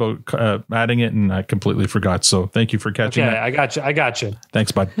thought about adding it, and I completely forgot. So thank you for catching that. I got you.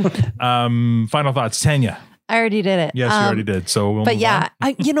 Thanks, bud. Final thoughts, Tanya. I already did it. Yes, you already did. So, we'll but yeah,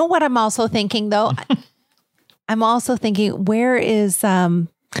 you know what I'm also thinking though. I'm also thinking, where is Tanis?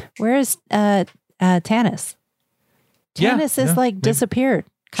 Tanis is like disappeared.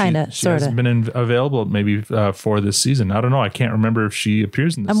 Kind of, she hasn't been available maybe for this season. I don't know. I can't remember if she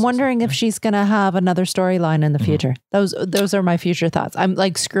appears in this. I'm wondering if she's going to have another storyline in the future. Those are my future thoughts. I'm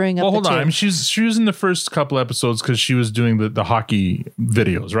like screwing up. Well, hold on. I mean, she was in the first couple episodes because she was doing the hockey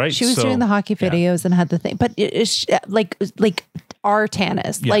videos, right? She was doing the hockey videos and had the thing, but it's like our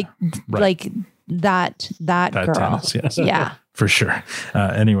Tanis, like that girl. Tanis, yes. Yeah, for sure.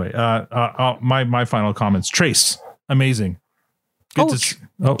 Anyway, my final comments. Trace, amazing. Trace.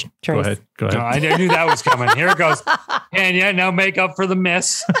 Go ahead. No, I knew that was coming. Here it goes. And yeah, now make up for the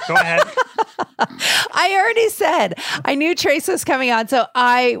miss. Go ahead. I already said I knew Trace was coming on, so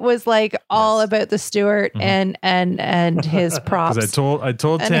I was like all about the Stewart and his props. Because I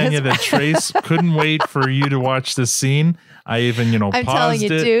told Tanya that Trace couldn't wait for you to watch this scene. I even, I'm paused telling you,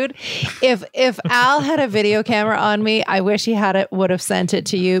 dude, if Al had a video camera on me, I wish he would have sent it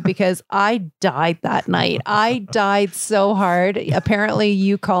to you, because I died that night. I died so hard. Apparently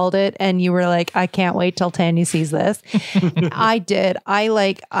you called it and you were like, I can't wait till Tanya sees this. I did.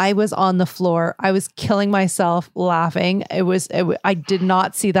 I was on the floor. I was killing myself laughing. I did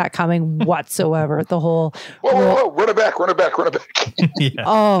not see that coming whatsoever. The whole whoa, run it back. Yeah.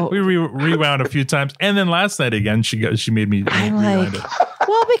 Oh, we rewound a few times, and then last night again she made me. I'm like,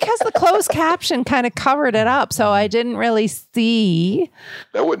 well, because the closed caption kind of covered it up, so I didn't really see.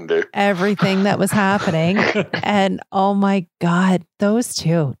 That wouldn't do everything that was happening. And oh my God, those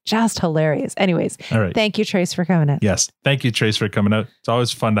two, just hilarious. Anyways, all right. Thank you, Trace, for coming out. Yes, thank you, Trace, for coming out. It's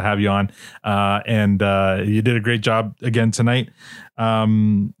always fun to have you on, and you did a great job again tonight,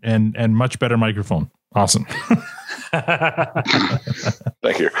 and much better microphone. Awesome.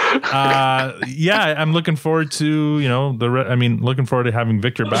 Thank you. Yeah, I'm looking forward to looking forward to having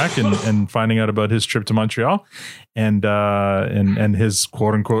Victor back and finding out about his trip to Montreal and his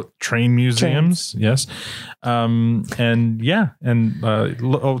quote unquote train museums. Yes. So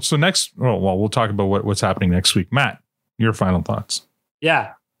next, we'll talk about what's happening next week. Matt, your final thoughts.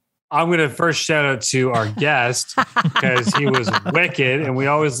 Yeah. I'm going to first shout out to our guest, because he was wicked, and we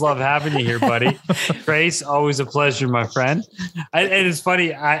always love having you here, buddy. Trace, always a pleasure, my friend. And it's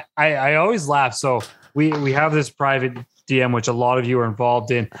funny, I always laugh. So we have this private DM, which a lot of you are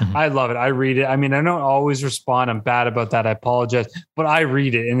involved in. I love it. I read it. I mean, I don't always respond. I'm bad about that. I apologize, but I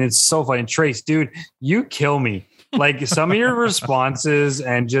read it, and it's so funny. And Trace, dude, you kill me. Like some of your responses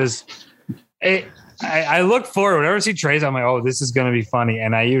and just I look forward. Whenever I see Trace, I'm like, oh, this is going to be funny.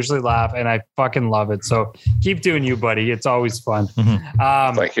 And I usually laugh, and I fucking love it. So keep doing you, buddy. It's always fun.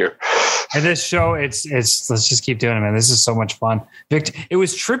 Thank you. And this show, it's let's just keep doing it, man. This is so much fun. Victor, it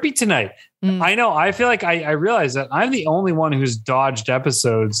was trippy tonight. I know. I feel like I realize that I'm the only one who's dodged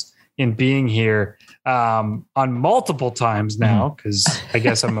episodes in being here on multiple times now, because I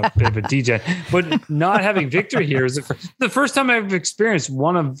guess I'm a bit of a DJ, but not having Victor here is the first time I've experienced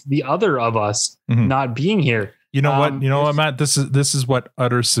one of the other of us not being here. You know what, Matt? This is what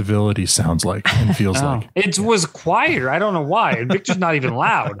utter civility sounds like and feels like. It was quieter. I don't know why. And Victor's not even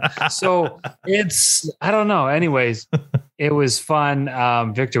loud. So I don't know. Anyways, it was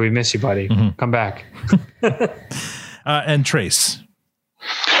fun. Victor, we miss you, buddy. Come back. And Trace.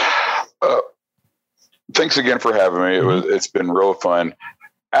 Thanks again for having me. It's been real fun.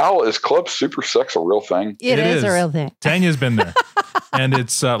 Al, is Club Super Sex a real thing? It is a real thing. Tanya's been there, and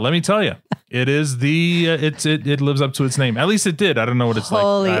it's let me tell you, it is it lives up to its name. At least it did. I don't know what it's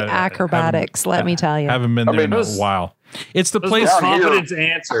Holy like. acrobatics, let me tell you. Haven't been there in a while. It's the place. Confidence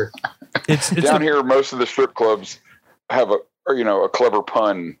answer. It's down here. Most of the strip clubs have a clever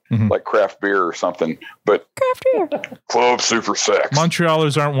pun like craft beer or something, but craft beer. Club Super Sex.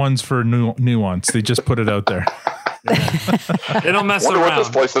 Montrealers aren't ones for nuance. They just put it out there. They don't mess Wonder around. what this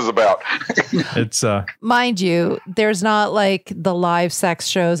place is about. It's Mind you, there's not like the live sex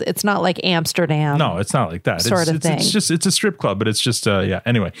shows. It's not like Amsterdam. no, it's not like that. Sort of thing. It's a strip club, but it's just yeah.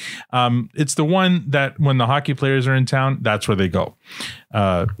 Anyway, it's the one that when the hockey players are in town, that's where they go.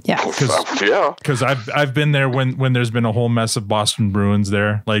 Because I've been there when there's been a whole mess of Boston Bruins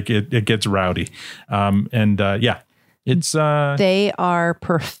there. Like it gets rowdy, it's They are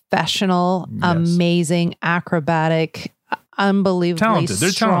professional, amazing, acrobatic, unbelievably talented. They're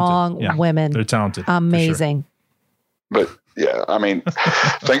strong talented. Yeah, women. they're talented. Amazing. But yeah, I mean,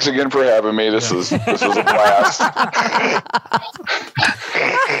 thanks again for having me. This is a blast.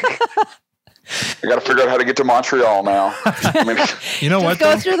 I got to figure out how to get to Montreal now. I mean, you know what?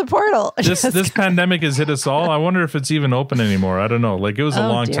 Go through the portal. This pandemic has hit us all. I wonder if it's even open anymore. I don't know. Like it was a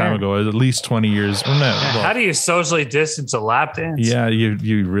long time ago, at least 20 years. How do you socially distance a lap dance? Yeah,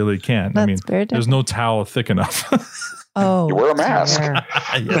 you really can't. I mean, there's no towel thick enough. Oh, you wear a mask. Yeah,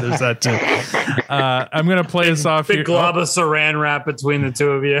 there's that too. I'm gonna play us off. Big glob of saran wrap between the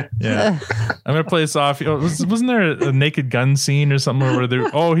two of you. Yeah, I'm gonna play us off. Wasn't there a Naked Gun scene or something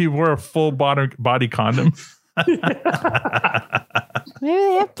where he wore a full body condom? Maybe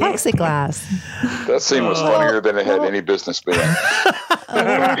they have plexiglass. That scene was funnier than it had any business being.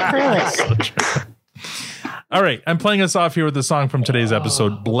 All right, I'm playing us off here with the song from today's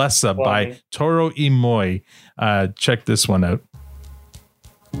episode, Blessa by Toro y Moi. Check this one out.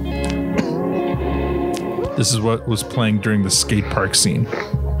 This is what was playing during the skate park scene.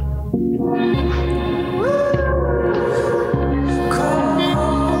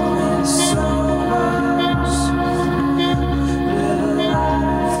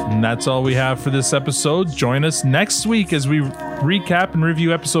 And that's all we have for this episode. Join us next week as we recap and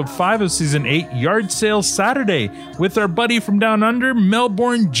review episode 5 of season 8, Yard Sale Saturday, with our buddy from down under,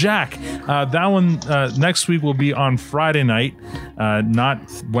 Melbourne Jack. That one next week will be on Friday night, not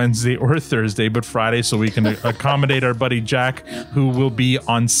Wednesday or Thursday, but Friday, so we can accommodate our buddy Jack, who will be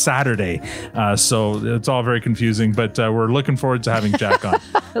on Saturday. So it's all very confusing, but we're looking forward to having Jack on.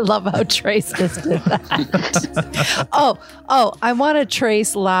 I love how Trace just did that. oh, I want a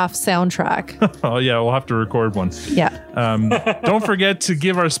Trace laugh soundtrack. Oh yeah, we'll have to record one. Yeah. Don't forget to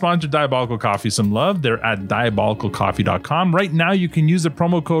give our sponsor Diabolical Coffee some love. They're at diabolicalcoffee.com. Right now you can use the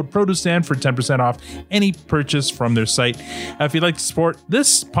promo code PRODUCEN for 10% off any purchase from their site. If you'd like to support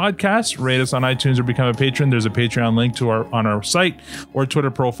this podcast, rate us on iTunes or become a patron. There's a Patreon link on our site or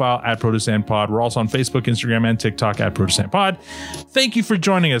Twitter profile at ProduceNPod. We're also on Facebook, Instagram, and TikTok at ProduceNPod. Thank you for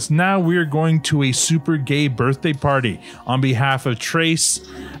joining us. Now we're going to a super gay birthday party. On behalf of Trace,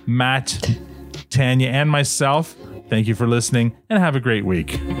 Matt, Tanya, and myself, thank you for listening and have a great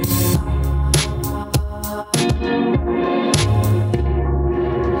week.